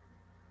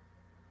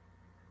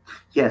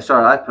 Yeah,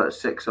 sorry, I put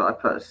 6. I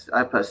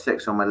put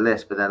 6 on my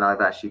list, but then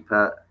I've actually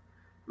put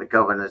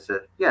McGovern as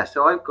a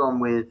So I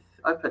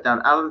put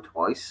down Allen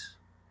twice.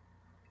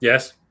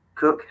 Yes.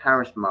 Cook,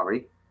 Harris,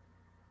 Murray.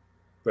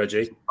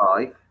 Reggie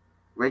 5.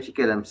 Reggie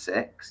Gillum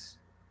 6.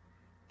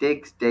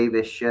 Diggs,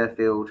 Davis,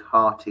 Sherfield,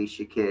 Harty,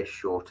 Shakir,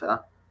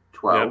 Shorter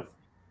 12.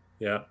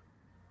 Yeah.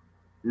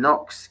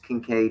 Knox,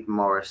 Kincaid,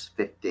 Morris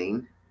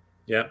 15.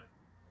 Yeah.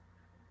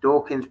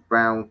 Dawkins,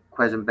 Brown,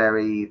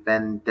 Quesenberry,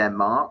 Van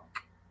Denmark.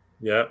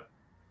 Yeah.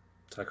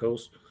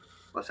 Tackles.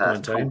 What's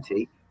that?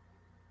 20.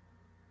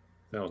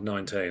 That was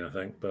 19, I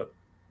think, but.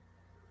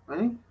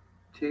 Really?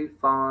 2,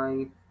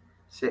 5,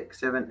 6,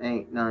 7,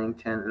 8, 9,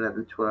 10,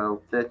 11,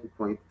 12,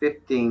 13,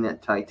 15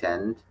 at tight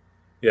end.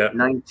 Yeah.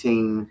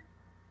 19.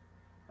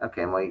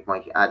 Okay, my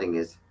adding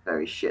is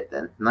very shit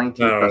then.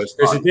 19 no, plus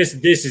 5.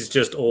 This is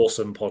just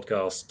awesome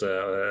podcast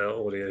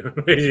audio.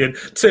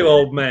 2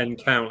 old men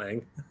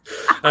counting.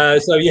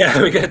 So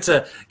we get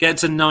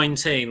to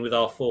 19 with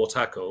our 4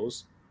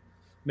 tackles.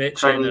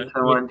 Mitch in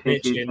for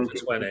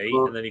 20,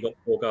 and then you got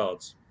 4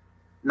 guards.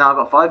 No, I've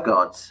got 5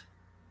 guards.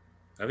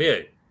 Have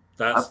you?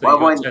 That's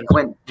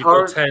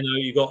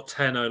you got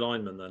 10 O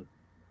linemen then.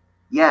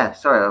 Yeah,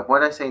 sorry. Why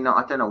did I say 9?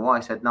 I don't know why I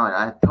said 9.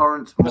 I had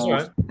Torrance,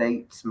 Morse,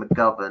 Bates,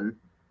 McGovern,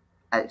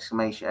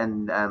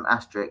 exclamation and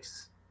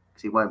asterisks,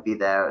 because he won't be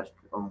there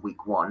on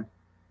week 1.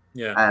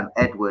 Yeah.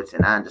 Edwards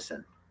and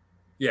Anderson.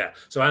 Yeah.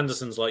 So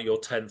Anderson's like your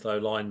 10th O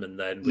lineman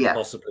then, with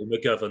possibly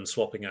McGovern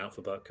swapping out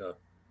for Butker.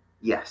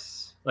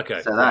 Yes.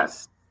 Okay. So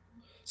that's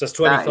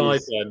 25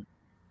 then.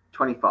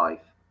 25.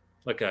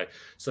 Okay.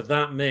 So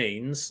that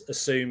means,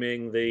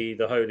 assuming the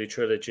holy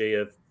trilogy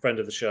of friend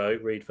of the show,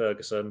 Reed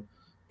Ferguson,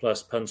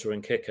 plus punter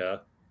and kicker,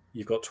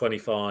 you've got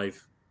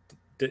 25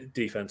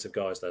 defensive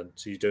guys then.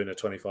 So you're doing a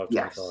 25-25.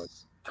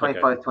 Yes,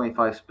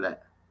 25-25 split.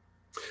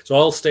 So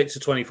I'll stick to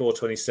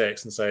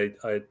 24-26 and say,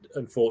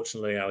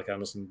 unfortunately, Alec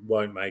Anderson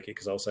won't make it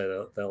because I'll say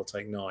they'll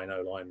take 9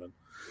 O-linemen.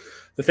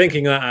 The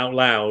thinking that out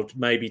loud,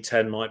 maybe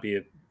 10 might be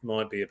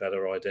a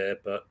better idea,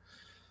 but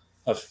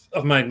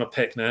I've made my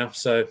pick now,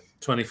 so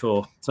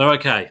 24. So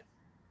okay.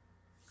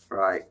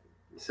 Right.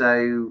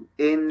 So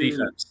in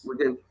defense, we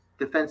go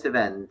defensive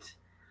end.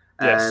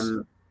 Yes.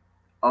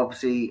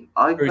 Obviously,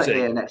 I put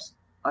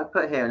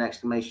here an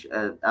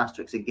exclamation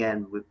asterisk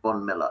again with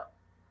Von Miller.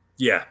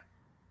 Yeah,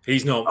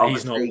 he's not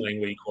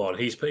playing week 1.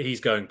 He's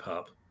going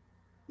pup.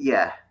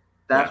 Yeah,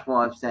 that's what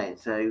I'm saying.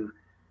 So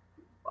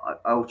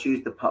I'll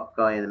choose the pup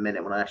guy in a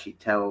minute when I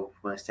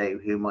say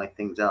who my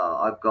things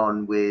are. I've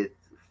gone with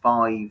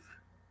 5.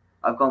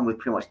 I've gone with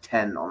pretty much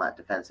 10 on that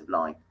defensive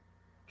line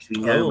because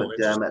we know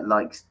McDermott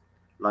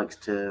likes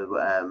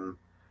to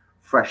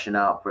freshen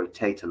up,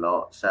 rotate a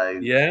lot. So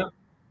yeah,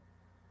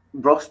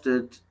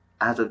 rostered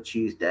as of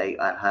Tuesday,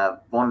 I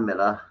have Von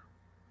Miller.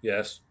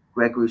 Yes.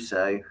 Greg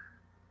Rousseau.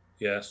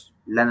 Yes.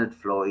 Leonard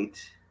Floyd.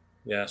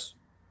 Yes.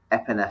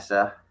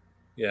 Epinesa.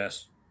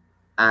 Yes.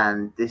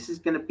 And this is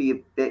going to be a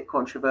bit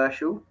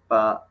controversial,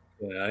 but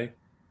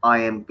I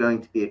am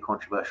going to be a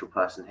controversial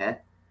person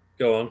here.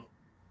 Go on.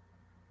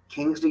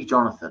 Kingsley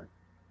Jonathan.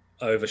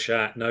 Over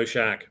Shaq. No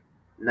Shaq.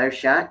 No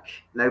Shaq.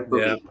 No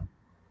Boogie. Yeah.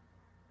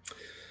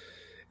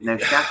 No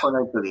Shaq or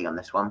no Boogie on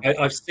this one.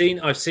 I've seen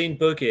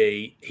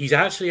Boogie. He's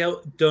actually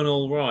done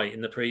all right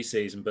in the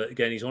preseason, but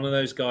again, he's one of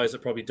those guys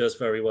that probably does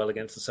very well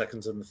against the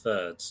seconds and the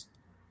thirds,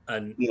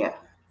 and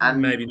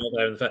maybe not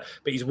there in the third.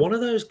 But he's one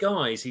of those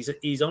guys.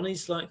 He's on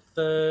his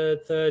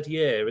third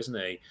year, isn't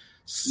he?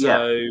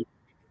 So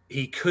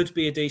he could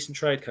be a decent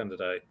trade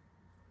candidate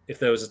if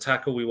there was a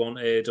tackle we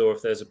wanted, or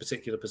if there's a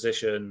particular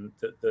position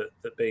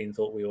that Bean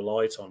thought we were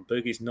light on.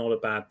 Boogie's not a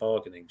bad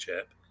bargaining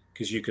chip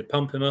because you could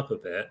pump him up a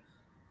bit.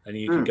 And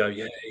you can go,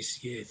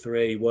 he's year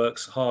 3,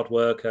 works, hard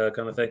worker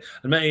kind of thing.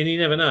 And you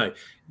never know.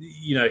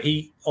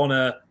 He, on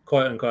a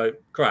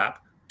quote-unquote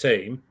crap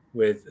team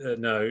with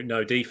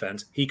no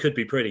defense, he could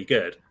be pretty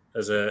good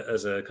as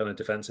a kind of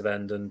defensive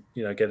end and,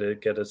 get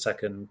a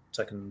second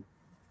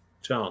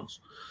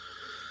chance.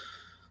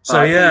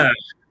 So,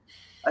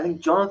 I think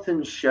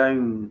Jonathan's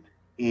shown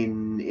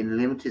in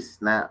limited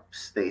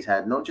snaps that he's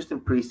had, not just in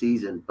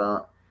preseason,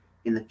 but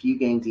in the few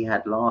games he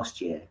had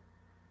last year,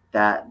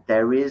 that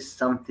there is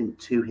something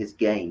to his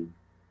game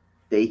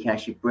that he can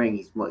actually bring.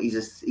 He's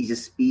a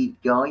speed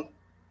guy.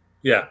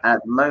 Yeah.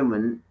 At the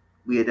moment,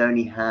 we'd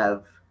only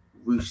have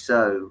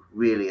Rousseau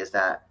really as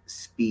that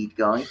speed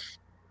guy.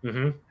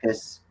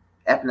 Because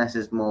Epinesa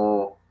is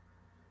more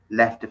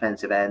left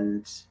defensive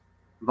end.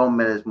 Von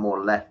Miller's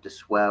more left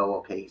as well.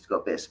 Okay, he's got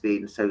a bit of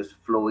speed, and so is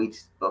Floyd.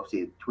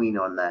 Obviously, between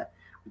on that,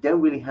 we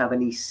don't really have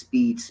any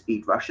speed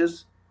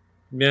rushers.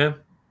 Yeah.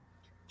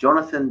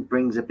 Jonathan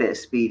brings a bit of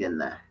speed in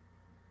there.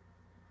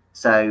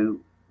 So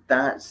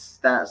that's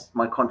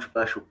my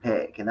controversial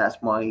pick, and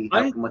that's my.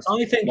 I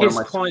think it's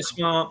quite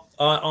smart.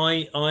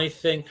 I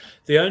think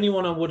the only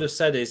one I would have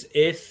said is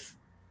if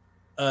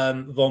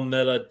Von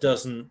Miller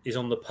is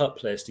on the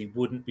pup list, he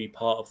wouldn't be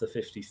part of the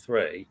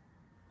 53.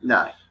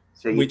 No,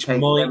 which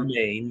might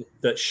mean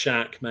that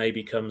Shaq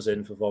maybe comes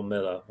in for Von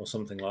Miller or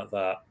something like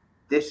that.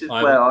 This is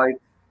where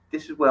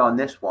on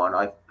this one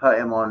I put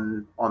him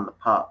on the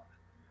pup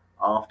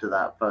after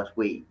that first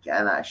week,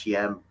 and actually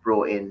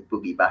brought in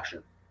Boogie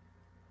Basham.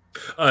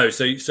 Oh,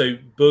 so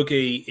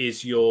Boogie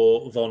is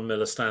your Von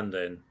Miller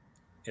stand-in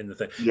in the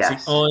thing.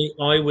 Yes. See,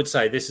 I would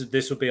say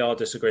this would be our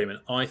disagreement.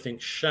 I think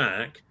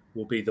Shaq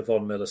will be the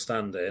Von Miller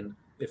stand-in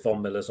if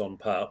Von Miller's on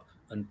pup,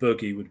 and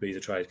Boogie would be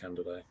the trade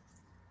candidate.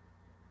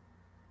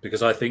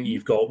 Because I think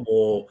you've got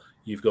more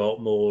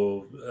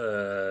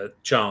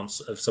chance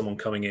of someone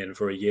coming in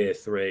for a year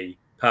 3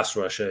 pass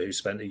rusher who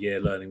spent a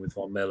year learning with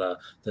Von Miller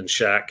than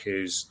Shaq,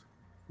 who's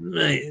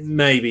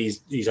maybe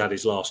he's had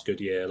his last good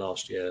year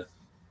last year.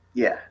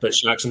 Yeah, but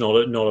Shaq's not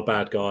a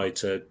bad guy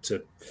to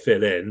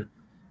fill in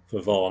for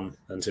Von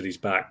until he's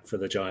back for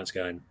the Giants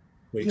game,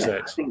 week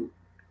 6.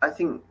 I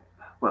think.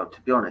 Well,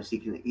 to be honest,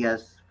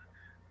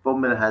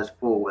 Von Miller has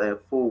 4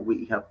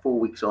 weeks. You have 4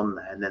 weeks on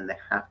there, and then they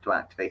have to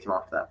activate him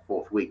after that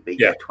 4th week. But you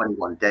get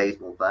 21 days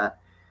and all that.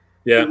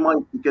 Yeah, he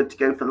might be good to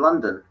go for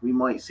London. We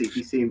might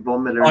be seeing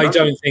Von Miller. I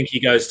don't think he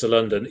goes to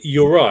London.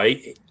 You're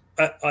right.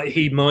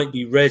 He might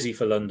be ready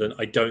for London.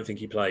 I don't think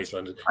he plays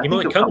London. He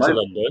might come to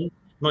London.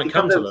 Might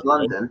come to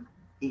London,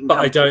 but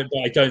I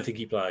don't think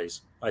he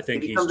plays. I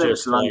think he's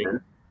just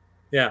London.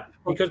 Yeah,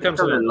 he could come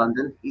to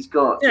London. He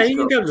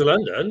can come to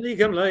London. He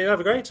can have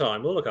a great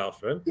time. We'll look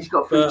after him. He's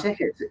got free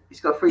tickets.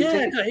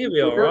 Yeah, he'll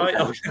be all right.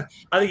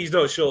 I think he's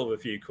not short of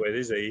a few quid,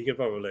 is he? He could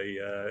probably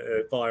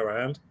buy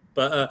around.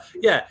 But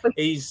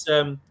he's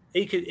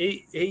he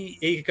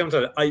could come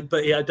to.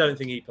 But I don't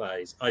think he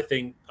plays. I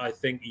think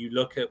you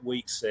look at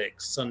week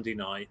 6 Sunday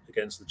night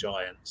against the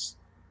Giants.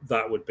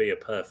 That would be a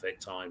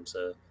perfect time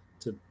to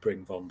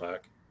bring Von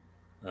back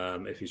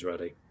if he's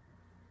ready.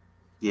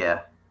 Yeah,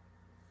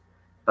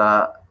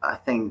 but I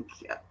think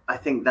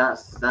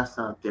that's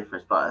our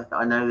difference. But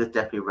I know they're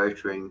definitely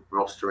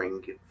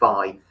rostering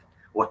 5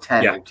 or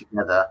 10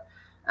 altogether.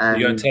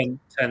 And you're going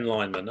 10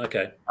 linemen.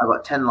 Okay. I've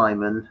got 10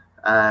 linemen.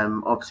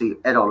 Obviously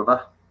Ed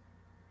Oliver.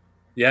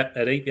 Yeah,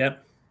 Eddie. Yeah.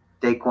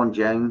 Daquan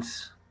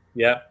Jones.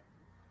 Yeah.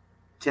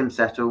 Tim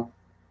Settle.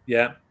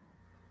 Yeah.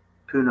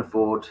 Poona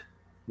Ford.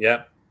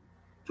 Yeah.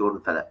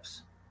 Jordan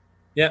Phillips.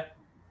 Yeah.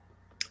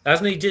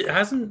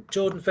 Hasn't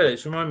Jordan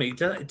Phillips, remind me,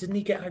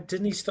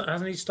 hasn't he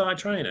started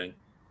training?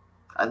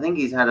 I think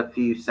he's had a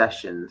few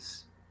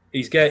sessions.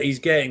 He's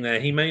getting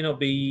there. He may not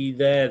be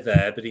there,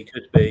 but he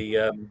could be.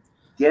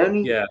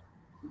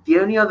 The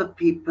only other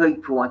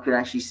people I could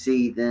actually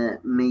see that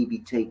maybe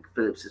take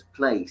Phillips's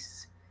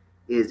place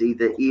is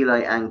either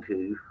Eli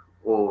Anku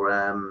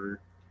or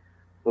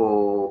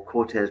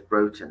Cortez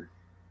Broughton.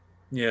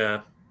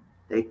 Yeah,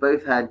 they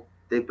both had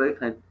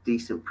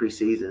decent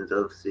pre-seasons.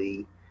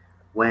 Obviously,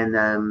 when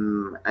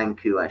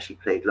Anku actually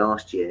played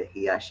last year,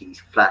 he actually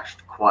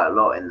flashed quite a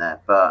lot in there.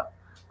 But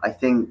I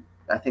think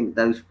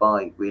those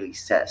 5 really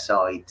set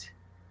aside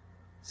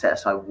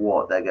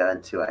what they're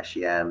going to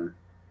actually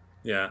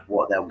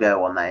what they'll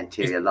go on that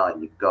interior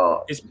line. You've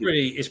got it's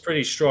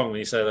pretty strong when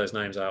you say those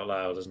names out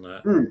loud, isn't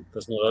it?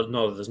 There's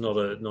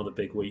not a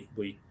big weak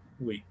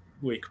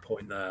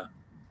point there.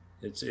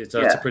 That's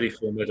a pretty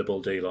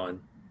formidable D line.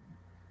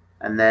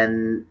 And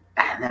then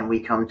we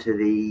come to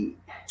the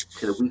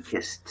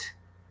weakest.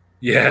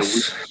 Yes.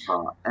 The weakest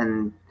part.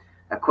 And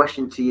a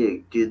question to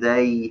you: Do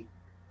they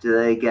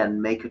again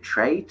make a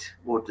trade,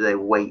 or do they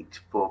wait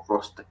for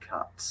roster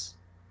cuts?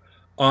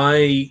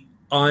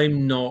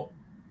 I'm not.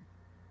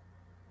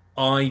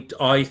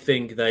 I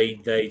think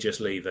they just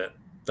leave it.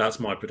 That's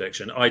my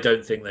prediction. I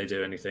don't think they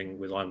do anything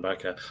with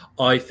linebacker.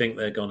 I think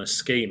they're going to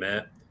scheme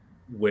it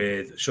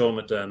with Sean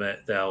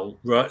McDermott.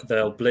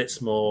 They'll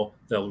blitz more.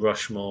 They'll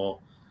rush more.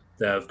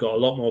 They've got a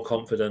lot more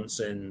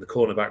confidence in the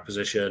cornerback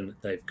position.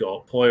 They've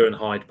got Poyer and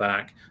Hyde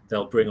back.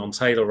 They'll bring on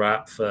Taylor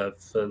Rapp for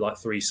like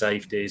 3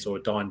 safeties or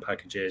dime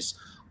packages.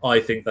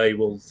 I think they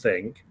will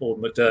think, or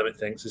McDermott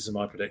thinks, this is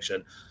my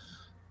prediction,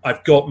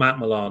 I've got Matt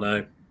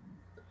Milano.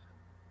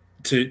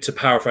 To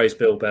paraphrase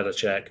Bill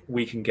Belichick,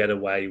 we can get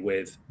away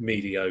with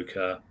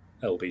mediocre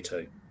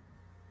LB2.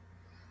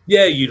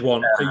 Yeah, you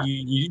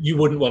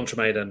wouldn't want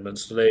Tremaine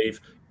Edmonds to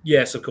leave.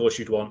 Yes, of course,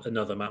 you'd want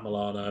another Matt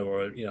Milano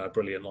or a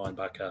brilliant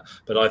linebacker.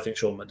 But I think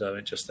Sean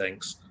McDermott just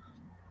thinks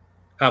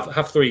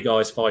have 3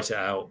 guys fight it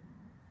out.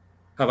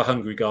 Have a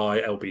hungry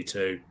guy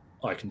LB2.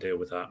 I can deal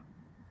with that.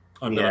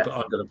 I'm going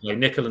to play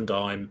nickel and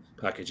dime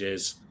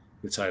packages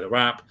with Taylor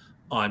Rapp.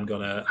 I'm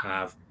going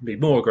to be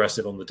more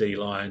aggressive on the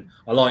D-line.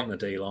 I like the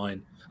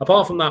D-line.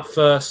 Apart from that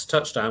first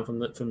touchdown from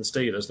the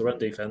Steelers, the run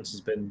defense has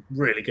been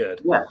really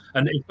good. Yeah.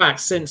 And in fact,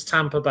 since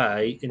Tampa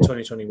Bay in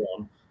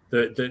 2021,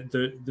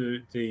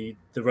 the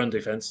run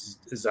defense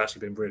has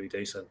actually been really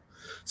decent.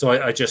 So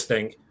I just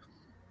think a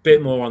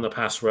bit more on the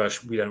pass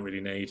rush. We don't really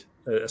need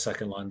a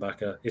second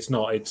linebacker. It's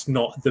not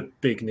the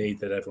big need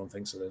that everyone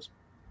thinks it is.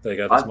 There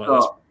you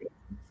go.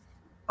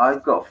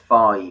 I've got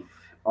 5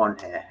 on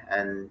here,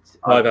 and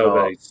 5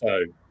 LB.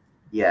 So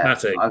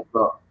Matty. I've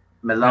got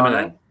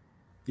Milano.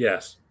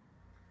 Yes.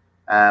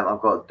 I've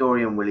got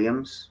Dorian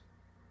Williams.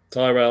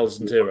 Tyrells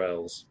and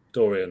Tyrells.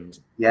 Dorian.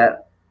 Yeah.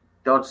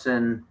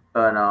 Dodson,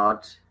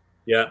 Bernard.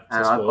 Yeah.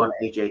 And I've got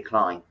AJ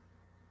Klein.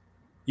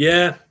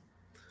 Yeah.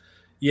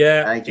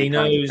 Yeah. He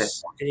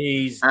knows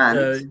he's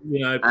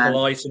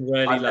polite and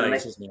rarely late,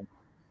 isn't he?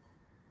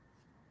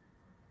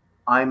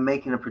 I'm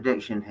making a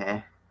prediction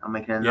here. I'm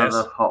making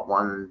another hot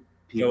one.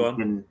 People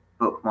can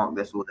bookmark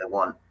this all they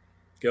want.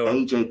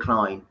 AJ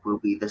Klein will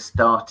be the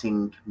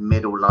starting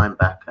middle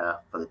linebacker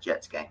for the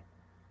Jets game.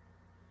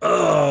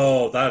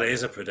 Oh, that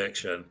is a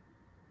prediction.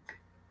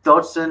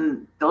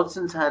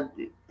 Dodson's had,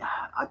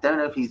 I don't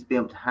know if he's been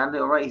able to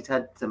handle it all right. He's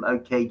had some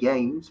okay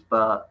games,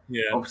 but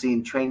obviously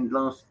in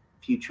last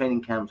few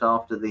training camps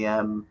after the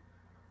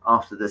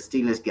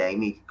Steelers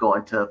game, he got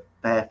into a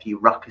fair few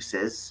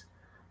ruckuses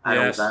and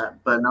all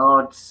that.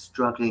 Bernard's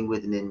struggling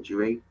with an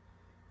injury.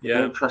 They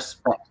don't trust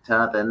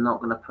Spectre. They're not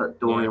going to put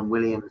Dorian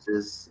Williams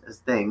as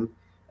thing.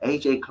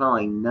 AJ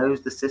Klein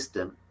knows the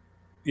system.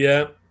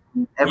 Yeah.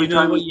 Every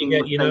time what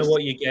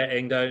you're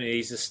getting, don't you?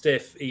 He's a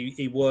stiff.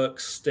 He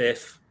works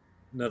stiff.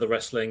 Another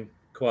wrestling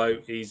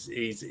quote. He's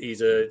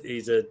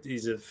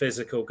a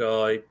physical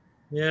guy.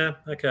 Yeah.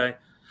 Okay.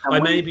 I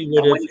maybe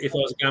would have, if I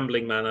was a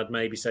gambling man, I'd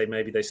maybe say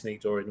they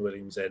sneak Dorian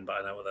Williams in, but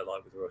I know what they're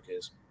like with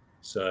rookies.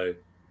 So,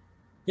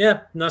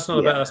 yeah, that's not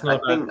a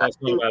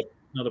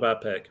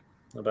bad pick.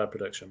 Not a bad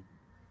prediction.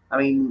 I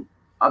mean,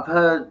 I've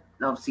heard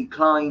obviously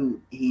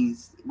Klein.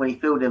 When he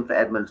filled in for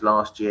Edmonds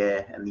last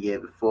year and the year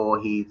before,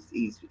 he's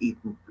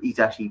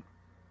actually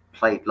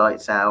played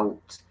lights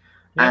out.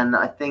 Yeah. And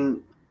I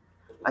think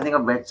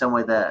I've read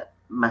somewhere that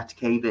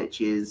Matakevich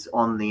is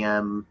on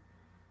the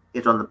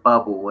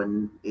bubble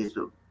and is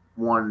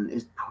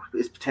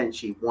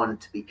potentially one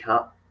to be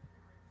cut,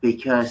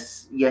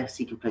 because yes,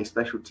 he can play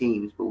special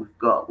teams,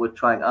 but we're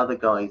trying other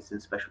guys in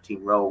special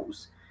team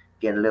roles,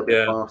 getting a little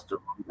bit faster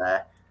on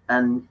there.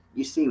 And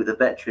you see with the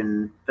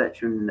veteran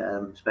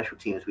special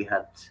teams we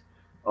had,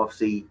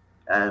 obviously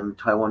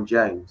Taiwan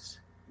Jones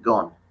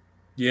gone.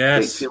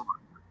 Yes.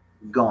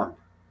 Gone.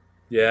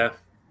 Yeah.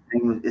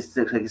 And it's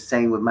like the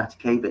same with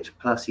Matakevich.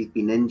 Plus, he's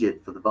been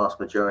injured for the vast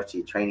majority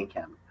of training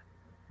camp.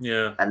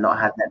 Yeah. And not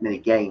had that many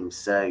games.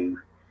 So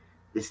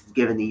this is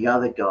giving the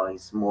other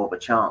guys more of a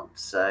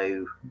chance.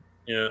 So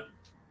yeah.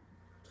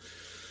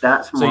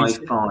 That's my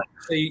 5.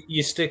 So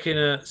you stick in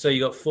a. So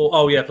you got 4.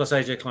 Oh yeah, plus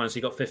AJ Klein. So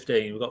you got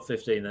 15. We've got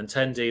 15. Then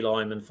 10 D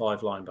linemen,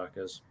 5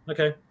 linebackers.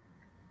 Okay.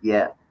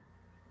 Yeah.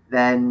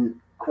 Then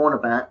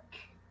cornerback.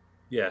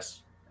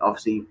 Yes.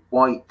 Obviously,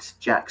 White,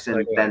 Jackson,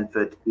 Okay.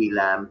 Benford,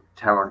 Elam,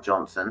 Taron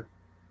Johnson.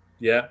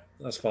 Yeah,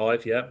 that's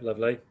 5. Yeah,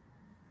 lovely.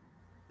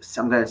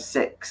 So I'm going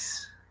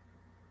 6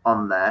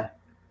 on there.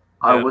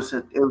 Yeah. It was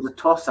a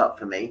toss-up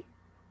for me.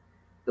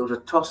 It was a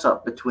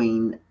toss-up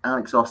between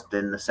Alex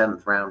Austin, the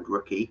 7th round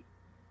rookie,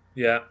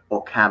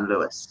 or Cam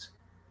Lewis.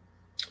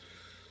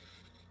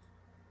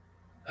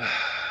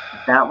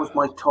 That was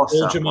my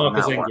toss-up. Or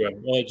Jamarcus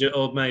Ingram,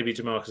 or maybe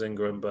Jamarcus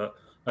Ingram, but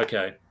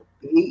okay.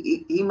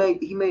 He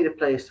made a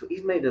play.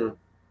 He's made a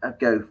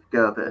go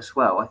of it as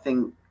well. I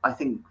think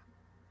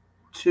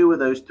 2 of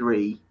those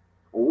 3,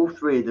 all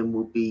 3 of them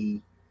will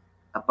be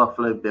a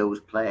Buffalo Bills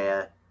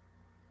player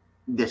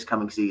this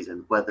coming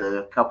season. Whether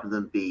a couple of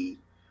them be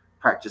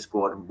practice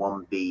squad and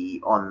 1 be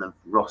on the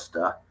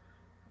roster,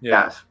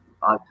 that's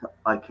I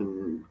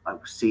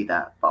see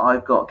that. But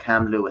I've got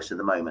Cam Lewis at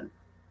the moment.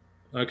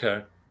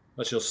 Okay,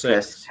 that's your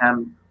 6th.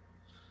 Cam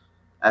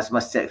as my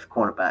 6th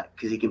cornerback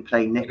because he can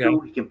play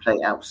nickel, he can play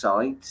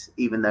outside,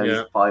 even though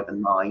he's 5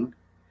 and 9.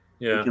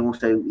 Yeah,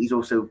 he's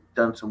also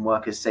done some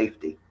work as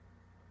safety.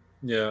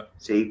 Yeah.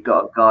 So you've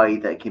got a guy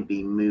that can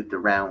be moved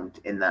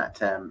around in that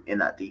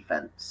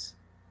defense.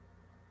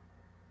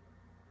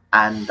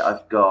 And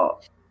I've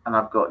got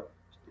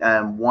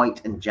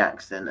White and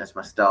Jackson as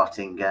my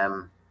starting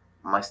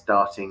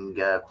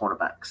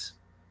cornerbacks.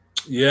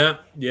 Yeah,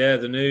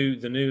 the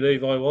new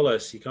Levi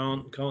Wallace. You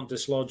can't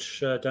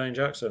dislodge Dane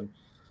Jackson.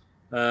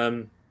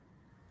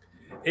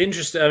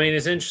 Interesting. I mean,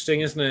 it's interesting,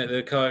 isn't it?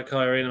 That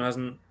Kyrie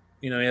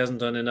hasn't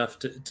done enough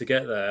to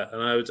get there.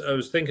 And I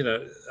was thinking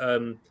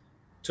that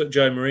took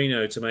Joe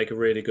Marino to make a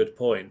really good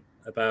point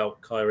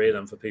about Kyrie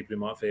Elam for people who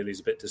might feel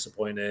he's a bit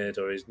disappointed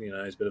or he's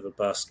a bit of a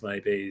bust.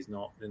 Maybe he's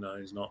not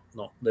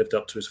lived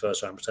up to his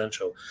first round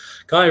potential.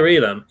 Kyrie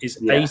Elam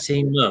is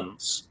 18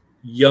 months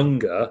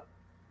younger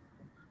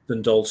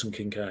than Dalton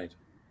Kincaid.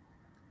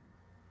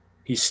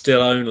 He's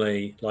still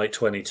only like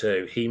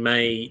 22. He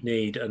may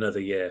need another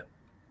year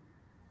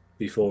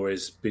before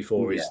he's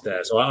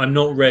there. So I'm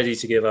not ready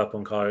to give up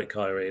on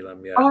Kyrie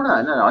Elam yet. Oh no!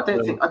 I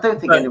don't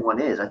think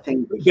anyone is. I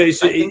think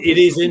it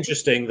is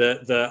interesting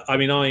that I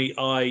mean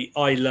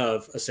I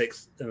love a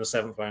 6th and a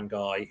 7th round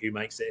guy who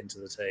makes it into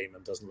the team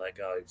and doesn't let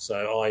go.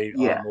 So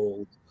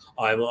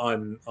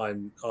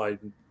I'm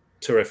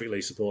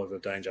terrifically supportive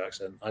of Dane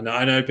Jackson. I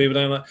know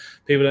people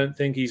don't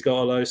think he's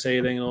got a low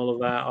ceiling and all of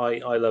that.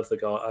 I love the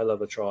guy. I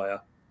love a trier.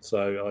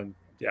 So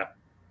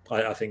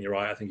I think you're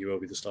right. I think he will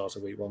be the starter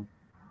week 1.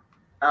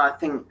 I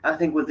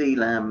think with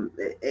Elam,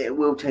 it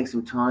will take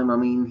some time. I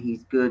mean,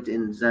 he's good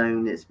in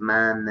zone. It's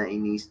man that he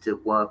needs to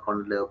work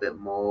on a little bit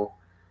more.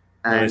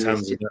 And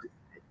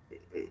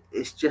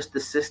it's just the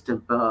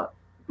system. But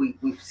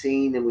we've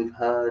seen and we've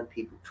heard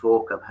people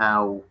talk of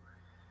how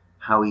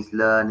he's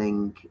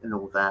learning and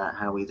all that,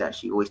 how he's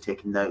actually always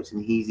taking notes.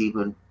 And he's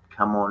even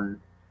come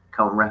on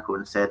record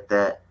and said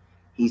that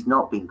he's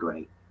not been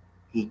great.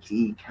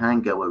 He can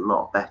go a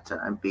lot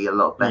better and be a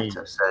lot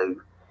better. So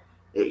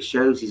it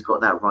shows he's got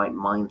that right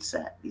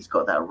mindset. He's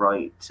got that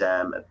right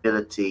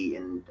ability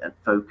and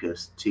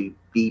focus to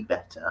be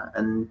better.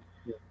 And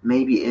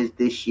maybe it is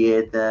this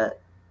year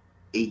that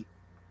he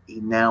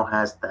now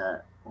has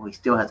that, or he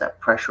still has that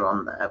pressure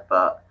on there,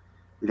 but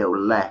a little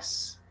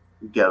less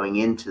going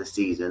into the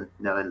season,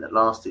 knowing that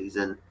last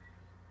season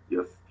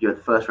you're the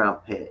 1st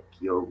round pick,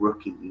 you're a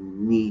rookie, you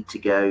need to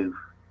go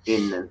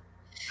in and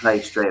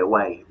play straight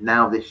away.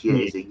 Now this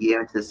year is a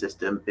year into the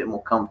system, a bit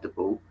more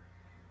comfortable.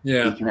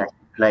 Yeah, he can actually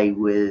play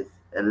with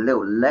a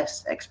little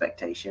less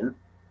expectation,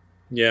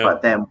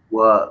 but then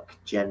work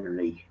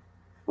generally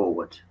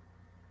forward.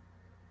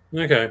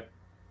 Okay.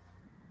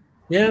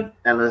 Yeah.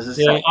 And as I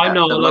say, I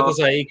know. Like I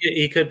say,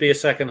 he could be a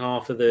second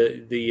half of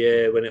the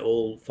year when it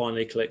all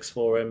finally clicks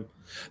for him.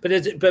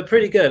 But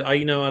pretty good. I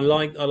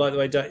like the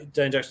way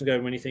Dane Jackson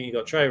going. When you think you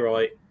got Trey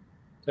Wright,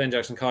 Dane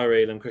Jackson,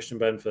 Kyrie Elam, Christian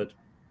Benford,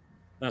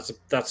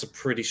 that's a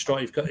pretty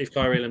strong. If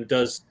Kyrie Elam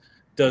does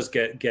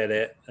get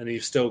it, and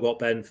you've still got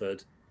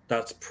Benford,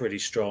 that's pretty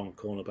strong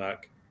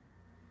cornerback.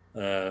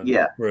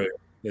 Room,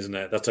 isn't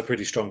it? That's a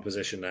pretty strong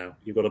position now.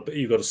 You've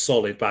got a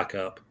solid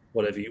backup.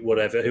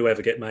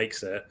 Whoever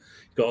makes it,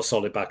 you've got a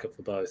solid backup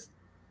for both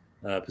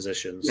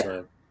positions.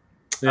 Yeah.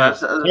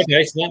 So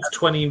okay, so that's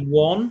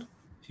 21.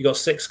 You got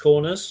 6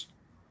 corners.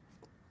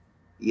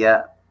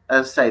 Yeah,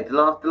 as I say,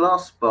 the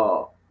last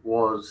spot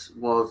was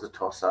a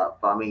toss up.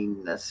 I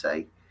mean, let's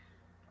say,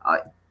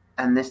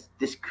 and this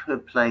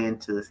could play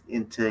into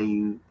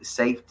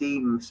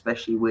safety,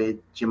 especially with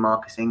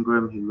Jamarcus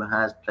Ingram, who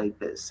has played a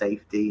bit of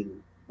safety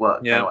and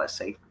worked out at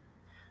safety.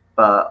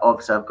 But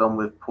obviously, I've gone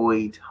with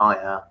Poyd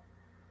higher.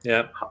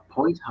 Yeah.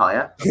 Poyd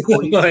higher.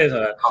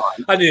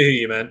 I knew who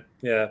you meant.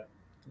 Yeah.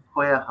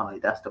 Hoyer High,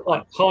 that's the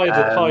one. Hyde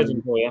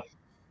and Hoyer.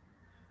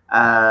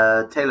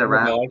 Taylor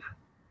Rapp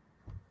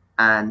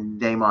and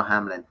Damar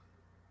Hamlin.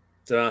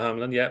 Damar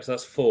Hamlin, yep, so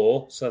that's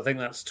 4. So I think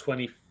that's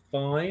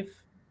 25.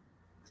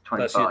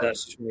 25.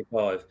 That's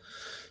 25.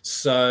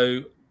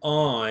 So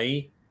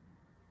I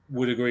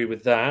would agree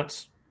with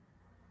that.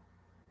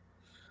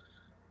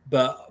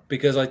 But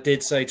because I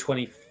did say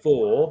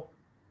 24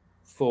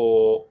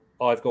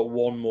 I've got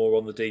one more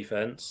on the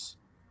defense.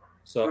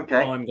 So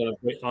I'm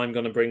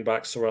going to bring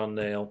back Saran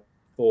Neal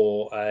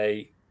for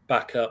a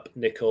backup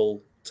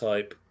nickel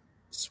type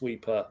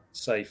sweeper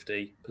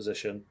safety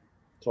position.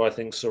 So I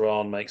think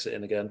Saran makes it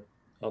in again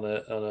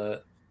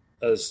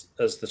as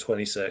the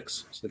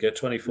 26. So they get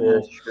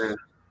 24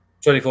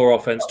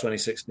 offense,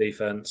 26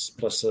 defense,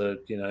 plus our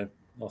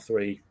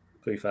three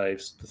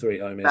faves, the 3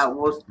 homies. That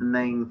was the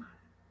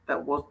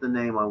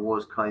name I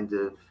was kind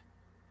of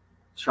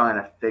trying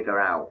to figure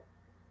out.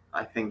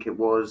 I think it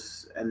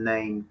was a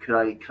name. Could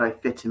I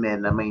fit him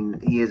in? I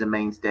mean, he is a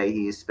mainstay.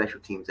 He is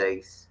special teams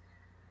ace.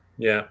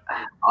 Yeah.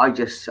 I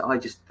just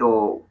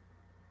thought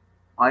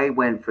I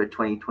went for a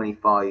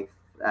 2025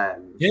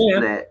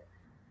 split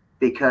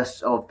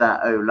because of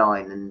that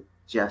O-line and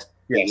just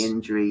the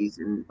injuries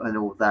and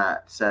all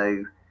that.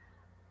 So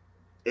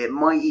it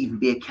might even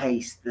be a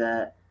case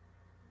that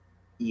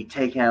you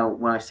take out,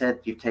 when I said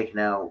you've taken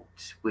out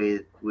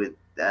with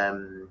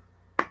Connor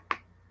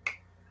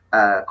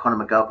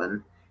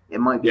McGovern, it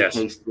might be a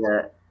case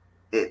that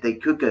they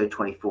could go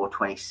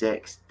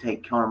 24-26,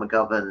 take Connor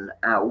McGovern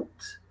out,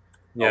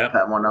 or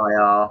put him on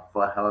IR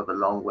for however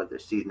long, whether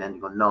it's season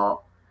ending or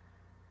not,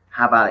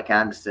 have Alec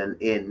Anderson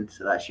in,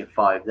 so that's your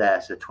 5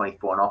 there, so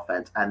 24 on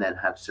offense, and then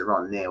have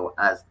Saran Neal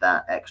as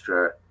that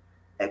extra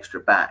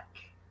back.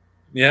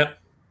 Yeah.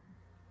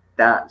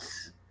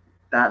 That's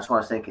what I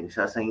was thinking.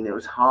 So I was thinking it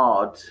was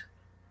hard to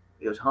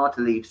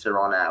leave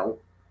Saran out.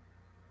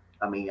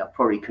 I mean, I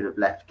probably could have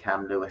left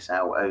Cam Lewis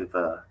out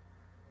over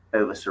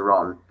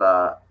Saran,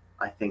 but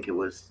I think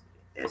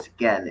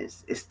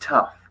it's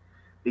tough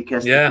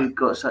because we've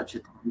got such a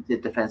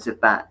talented defensive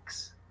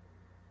backs.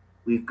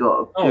 We've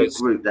got a good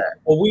group there.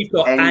 Well, we've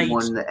got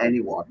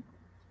anyone.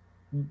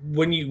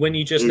 When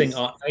you just think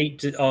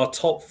our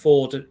top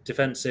 4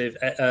 defensive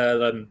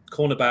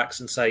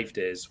cornerbacks and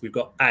safeties, we've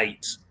got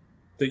 8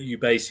 that you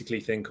basically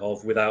think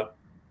of without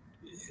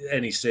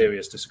any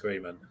serious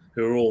disagreement,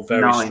 who are all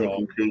very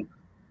strong.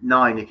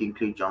 9 if you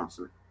include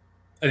Johnson.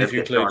 And if you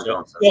include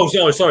Johnson.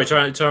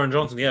 Taron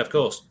Johnson, yeah, of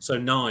course. So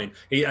 9.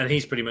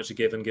 He's pretty much a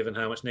given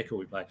how much nickel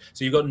we play.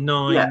 So you've got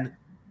 9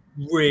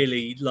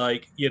 really,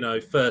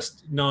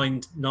 first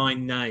 9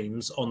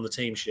 names on the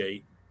team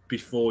sheet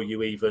before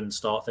you even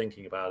start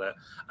thinking about it.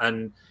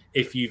 And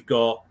if you've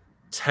got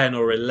 10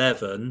 or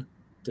 11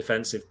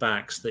 defensive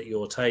backs that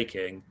you're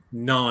taking,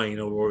 9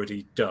 are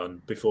already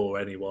done before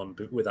anyone,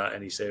 without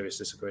any serious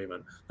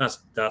disagreement.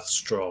 That's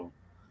strong.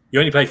 You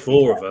only play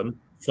 4 of them,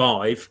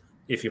 5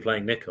 if you're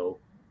playing nickel,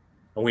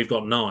 and we've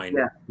got 9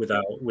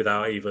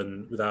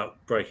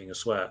 without breaking a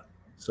sweat.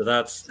 So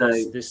this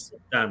is a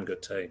damn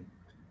good team.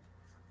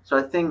 So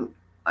I think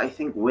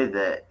with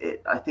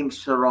it, I think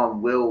Saran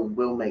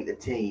will make the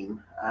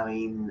team. I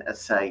mean,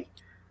 as I say,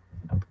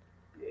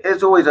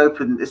 it's always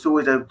open. It's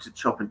always open to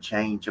chop and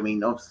change. I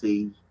mean,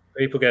 obviously,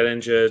 people get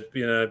injured.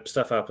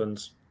 Stuff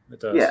happens. It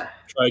does. Yeah,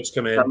 trades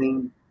come in. I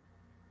mean,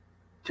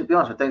 to be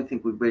honest, I don't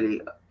think we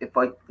really. If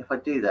I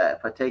do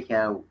that,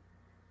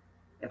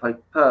 if I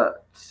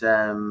put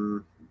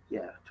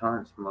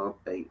Torrance, Moore,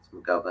 Bates,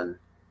 McGovern.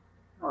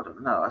 I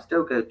don't know. I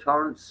still go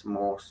Torrance,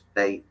 Morse,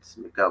 Bates,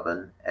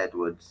 McGovern,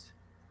 Edwards.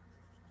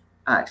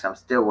 Actually, I'm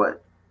still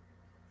at.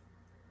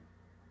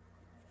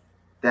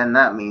 Then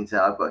that means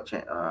that I've got to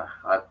change.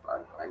 I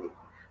need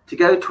to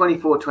go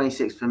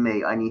 24-26 for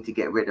me. I need to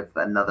get rid of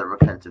another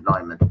offensive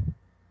lineman.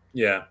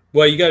 Yeah.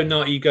 Well, you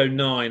go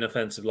 9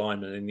 offensive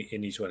linemen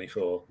in your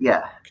 24.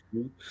 Yeah.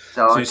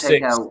 So I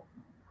take out.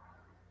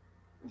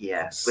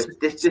 Yeah.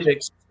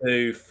 6,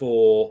 2,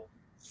 4,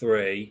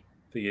 3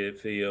 for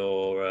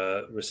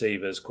your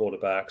receivers,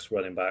 quarterbacks,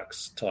 running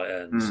backs, tight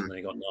ends, and then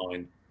you got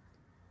 9.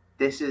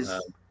 This is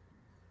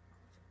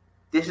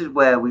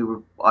where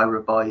I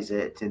revise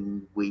it,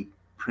 and we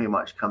pretty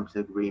much come to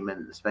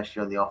agreement,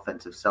 especially on the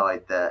offensive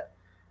side, that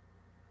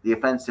the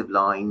offensive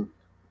line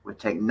would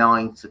take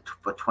 9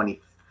 for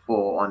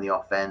 24 on the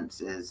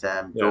offense is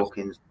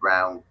Dawkins,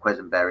 Brown,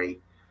 Quisenberry,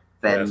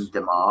 then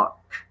DeMarc,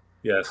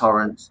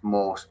 Torrance,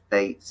 Morse,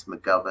 Bates,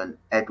 McGovern,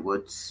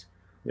 Edwards,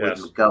 with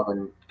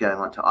McGovern going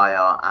on to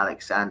IR,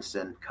 Alex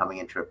Anderson coming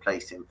in to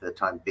replace him for the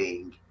time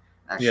being,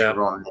 and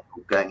Sharon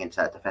going into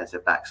that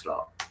defensive back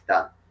slot.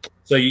 Done.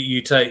 So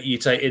you take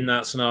in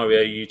that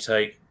scenario, you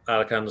take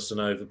Alec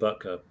Anderson over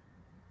Butker?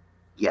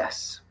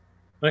 Yes.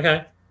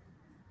 Okay.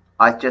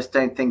 I just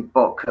don't think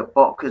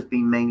Butker's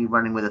been mainly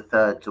running with a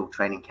third all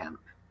training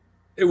camp.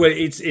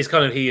 It's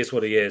kind of he is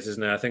what he is,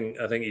 isn't it? I think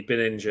he'd been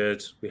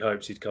injured. We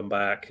hoped he'd come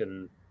back,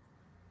 and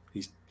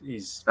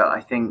he's. But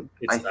I think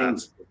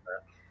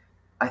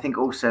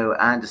also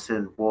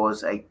Anderson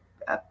was a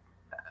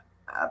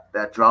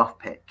draft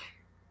pick,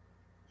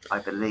 I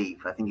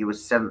believe. I think he was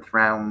 7th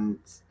round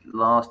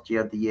last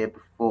year, the year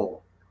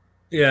before.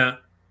 Yeah.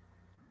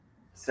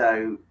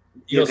 So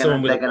they're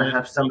going to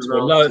have some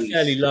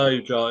fairly low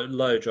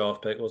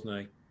draft pick,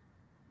 wasn't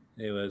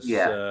he? He was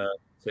 6th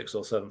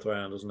or 7th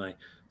round, wasn't he?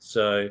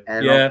 So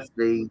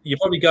you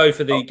probably go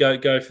for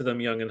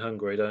them young and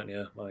hungry, don't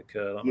you? Like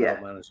my old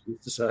manager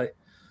used to say.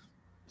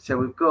 So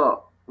we've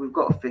got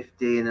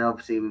 50, and then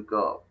obviously we've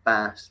got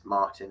Bass,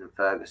 Martin, and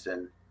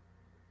Ferguson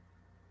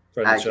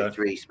as your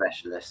 3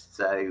 specialists.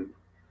 So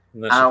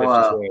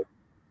our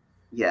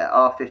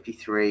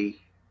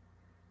 53.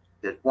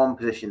 There's one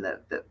position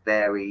that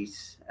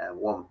varies,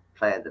 one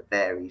player that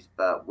varies,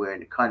 but we're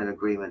in kind of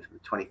agreement for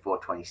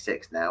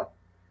 24-26 now.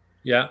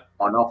 Yeah.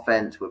 On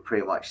offense, we're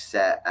pretty much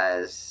set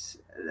as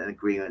an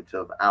agreement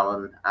of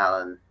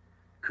Allen,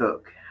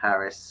 Cook,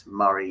 Harris,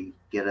 Murray,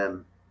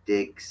 Gillum,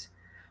 Diggs,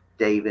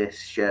 Davis,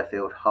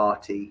 Sherfield,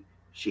 Harty,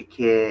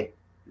 Shakir,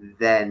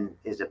 then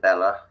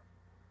Isabella.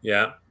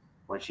 Yeah.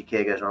 When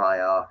Shakir goes on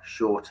IR,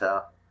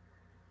 Shorter,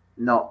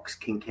 Knox,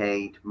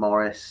 Kincaid,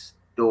 Morris,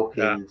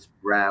 Dawkins,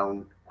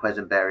 Brown,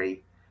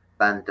 Quisenberry,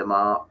 Van der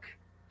Mark,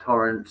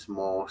 Torrance,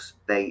 Morse,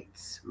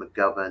 Bates,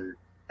 McGovern,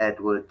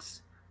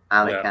 Edwards,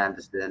 Alec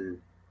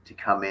Anderson to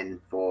come in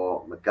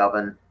for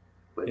McGovern.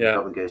 But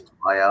McGovern goes to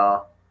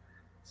IR.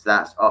 So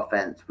that's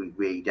offense. We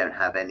really don't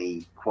have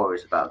any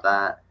quarrels about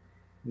that.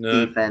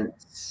 No.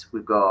 Defense,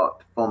 we've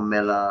got Von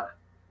Miller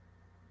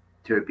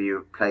to be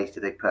replaced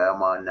if they put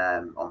him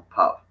on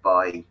pup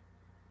by,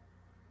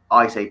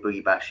 I say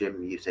Boogie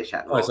Basham, you say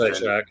Shaq Lawson. I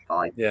say Shaq.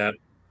 Fine. Yeah.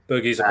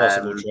 Boogie's a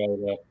possible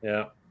trailer.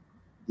 Yeah.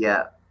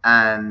 Yeah.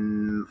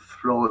 And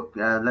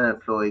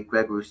Leonard Floyd,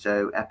 Greg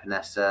Rousseau,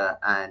 Epinesa,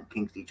 and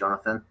Kingsley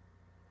Jonathan.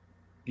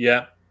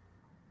 Yeah.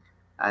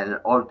 And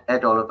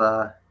Ed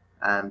Oliver,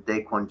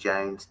 Daquan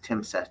Jones,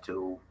 Tim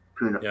Settle,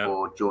 Puna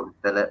Ford, Jordan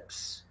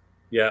Phillips.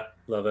 Yeah,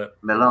 love it.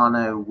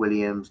 Milano,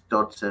 Williams,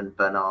 Dodson,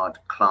 Bernard,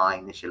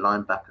 Klein is your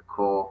linebacker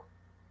core.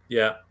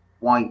 Yeah.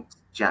 White,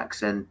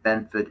 Jackson,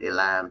 Benford,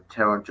 Elam,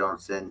 Teron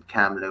Johnson,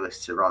 Cam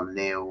Lewis, Saron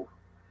Neal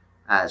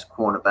as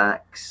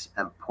cornerbacks,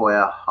 and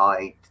Poyer,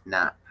 Hyde,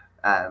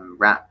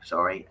 Rapp,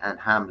 and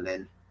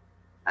Hamlin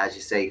as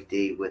your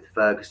safety, with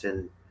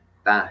Ferguson,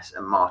 Bass,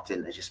 and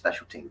Martin as your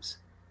special teams.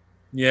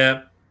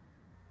 Yeah.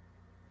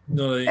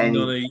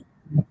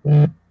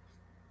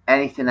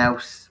 Anything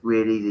else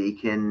really that you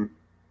can?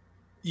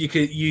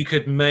 You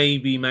could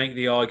maybe make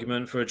the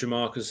argument for a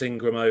Jamarcus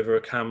Ingram over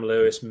a Cam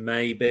Lewis,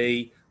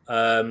 maybe.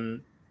 That's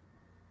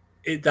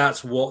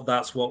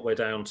what we're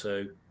down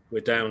to.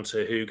 We're down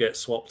to who gets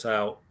swapped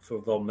out for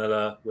Von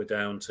Miller. We're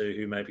down to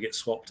who maybe gets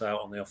swapped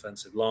out on the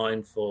offensive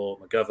line for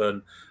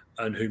McGovern,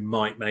 and who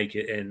might make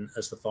it in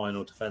as the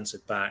final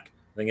defensive back.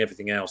 I think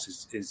everything else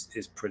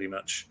is pretty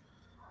much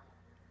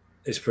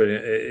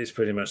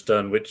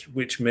done.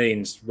 Which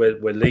means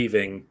we're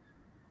leaving.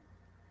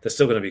 There's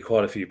still going to be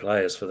quite a few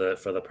players for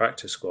the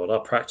practice squad.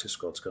 Our practice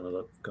squad's going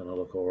to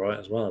look all right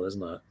as well,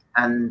 isn't it?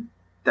 And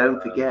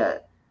don't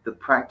forget, the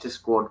practice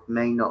squad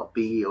may not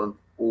be on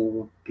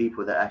all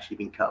people that actually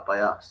been cut by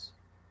us.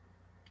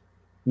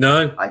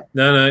 No.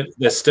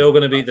 There's still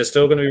going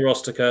to be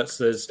roster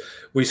cuts.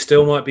 We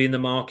still might be in the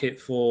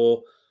market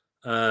for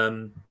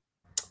an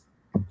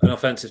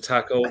offensive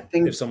tackle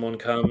if someone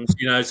comes.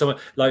 Someone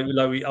like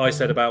I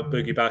said about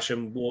Boogie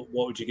Basham. What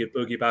would you give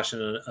Boogie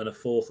Basham and a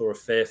 4th or a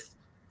 5th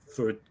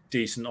for a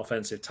decent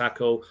offensive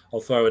tackle? I'll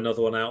throw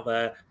another one out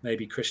there.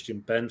 Maybe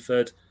Christian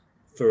Benford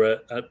for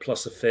a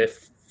plus a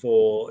 5th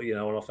for an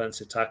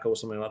offensive tackle or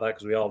something like that,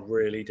 because we are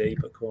really deep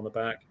at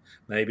cornerback.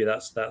 Maybe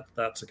that's a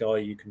guy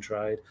you can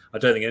trade. I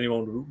don't think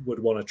anyone would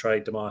want to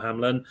trade Damar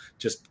Hamlin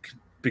just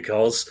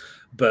because,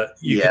 but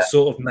you could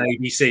sort of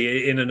maybe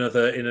see in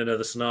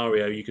another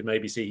scenario. You could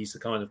maybe see he's the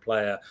kind of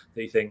player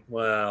that you think,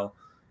 well,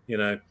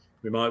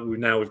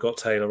 we've got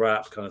Taylor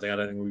Rapp kind of thing. I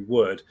don't think we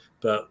would,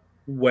 but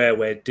where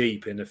we're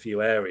deep in a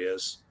few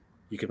areas,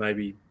 you could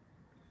maybe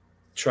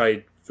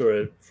trade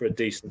for a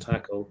decent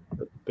tackle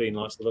that Bean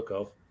likes the look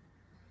of.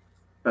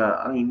 But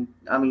I mean,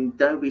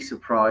 don't be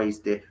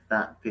surprised if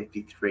that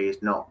 53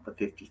 is not the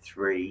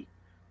 53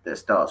 that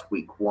starts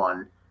week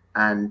 1,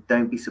 and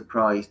don't be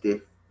surprised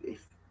if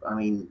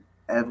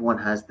everyone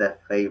has their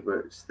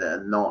favourites that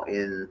are not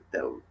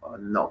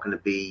going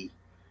to be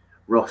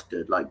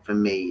rostered. Like for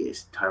me,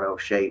 it's Tyrell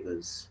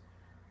Shavers.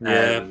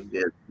 Yeah.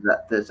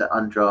 There's an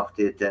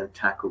undrafted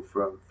tackle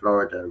from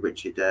Florida,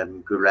 Richard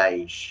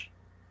Gurage.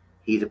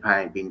 He's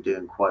apparently been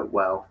doing quite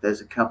well.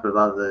 There's a couple of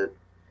other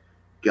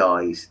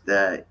guys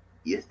that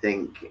you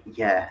think,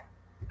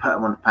 put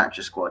them on the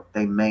practice squad.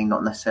 They may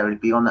not necessarily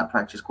be on that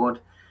practice squad.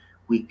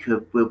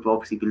 We'll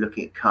obviously be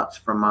looking at cuts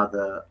from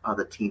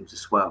other teams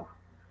as well.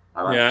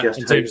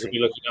 And teams will be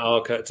looking at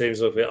our cut. Teams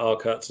will be at our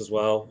cuts as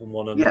well, and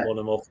want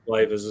them off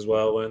waivers as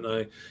well, won't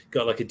they?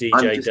 Got like a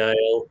DJ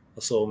Dale. I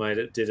saw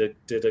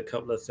did a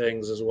couple of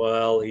things as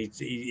well.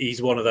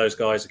 He's one of those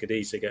guys that could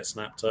easily get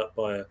snapped up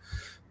by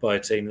a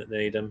team that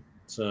need him.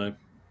 So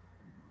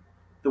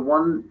the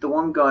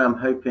one guy I'm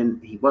hoping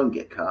he won't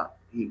get cut.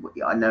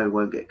 I know he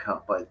won't get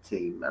cut by the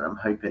team, and I'm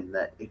hoping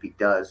that if he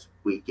does,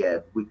 we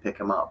pick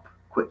him up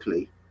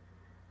quickly.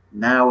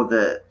 Now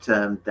that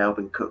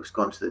Dalvin Cook's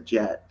gone to the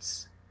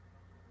Jets,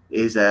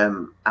 is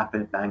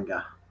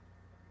Abibanga.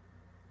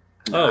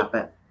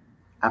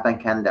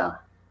 Abankanda.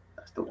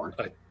 That's the one.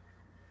 I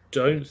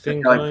don't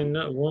think I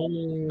know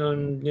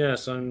one.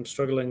 Yes, I'm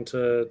struggling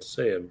to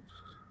see him.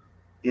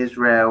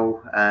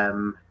 Israel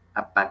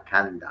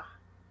Abankanda.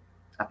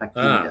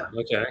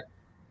 Okay.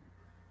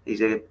 He's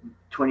a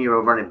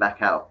 20-year-old running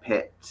back out of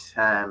Pitt.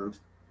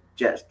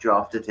 Jets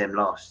drafted him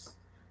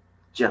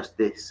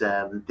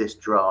this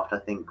draft, I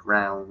think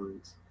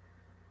round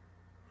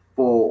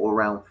 4 or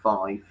round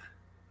 5,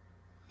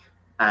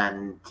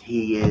 and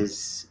he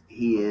is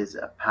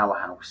a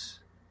powerhouse.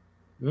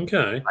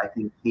 Okay, I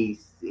think he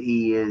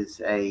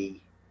is a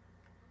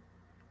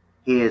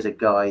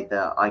guy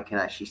that I can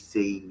actually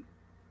see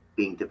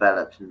being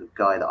developed, and the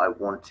guy that I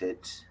wanted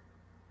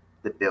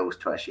the Bills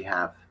to actually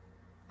have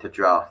to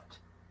draft.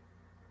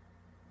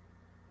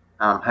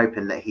 I'm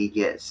hoping that he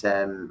gets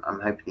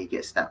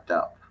snapped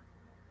up.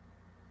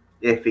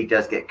 If he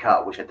does get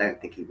cut, which I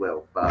don't think he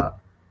will, but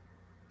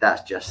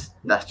that's just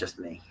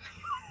me.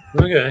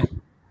 Okay.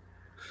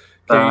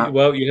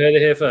 Well, you heard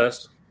it here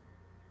first.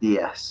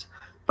 Yes,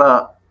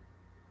 but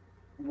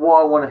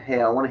what I want to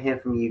hear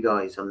from you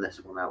guys on this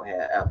one out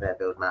there,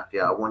 Bills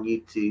Mafia. I want you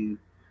to,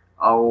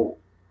 I'll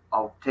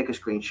take a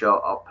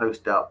screenshot. I'll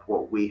post up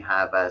what we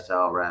have as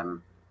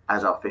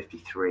our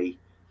 53,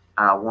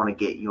 and I want to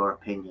get your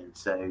opinion.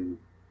 So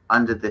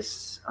under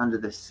this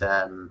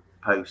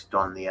post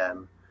on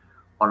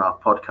our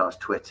podcast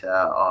Twitter,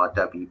 our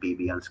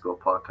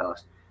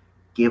WBB_podcast,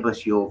 give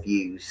us your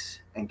views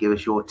and give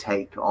us your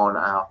take on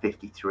our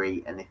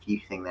 53, and if you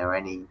think there are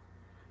any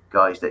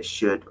guys that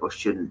should or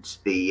shouldn't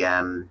be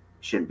on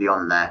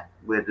there,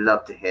 we'd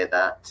love to hear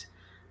that.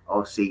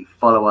 Obviously,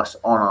 follow us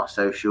on our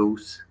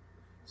socials.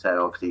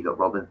 So obviously, you got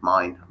Robin,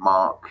 mine,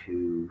 Mark,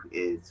 who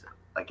is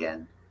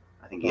again,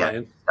 I think he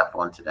had stuff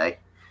on today.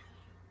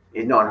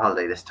 He's not on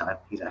holiday this time.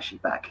 He's actually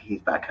back.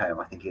 He's back home.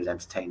 I think he was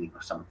entertaining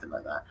or something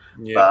like that.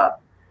 Yeah. But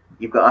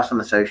you've got us on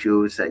the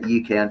socials at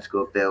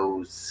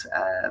UK_Bills,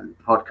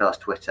 podcast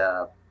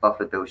Twitter,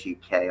 Buffalo Bills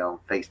UK on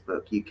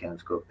Facebook,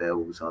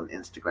 UK_Bills on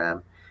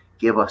Instagram.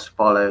 Give us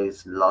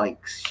follows,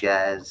 likes,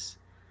 shares,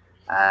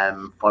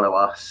 follow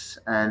us.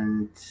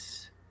 And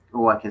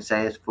all I can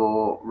say is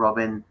for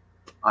Robin,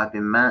 I've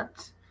been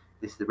Matt.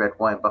 This is the Red,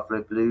 White,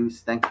 Buffalo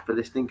Blues. Thank you for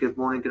listening. Good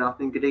morning, good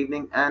afternoon, good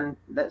evening, and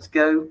let's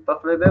go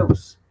Buffalo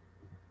Bills.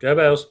 Go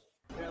Bills.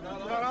 Yeah,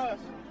 not us.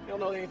 You don't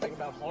know anything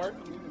about heart.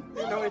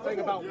 You don't know anything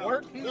about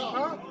work.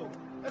 Huh?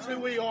 That's who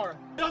we are.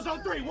 Bills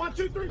on 3. 1,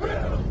 2, 3.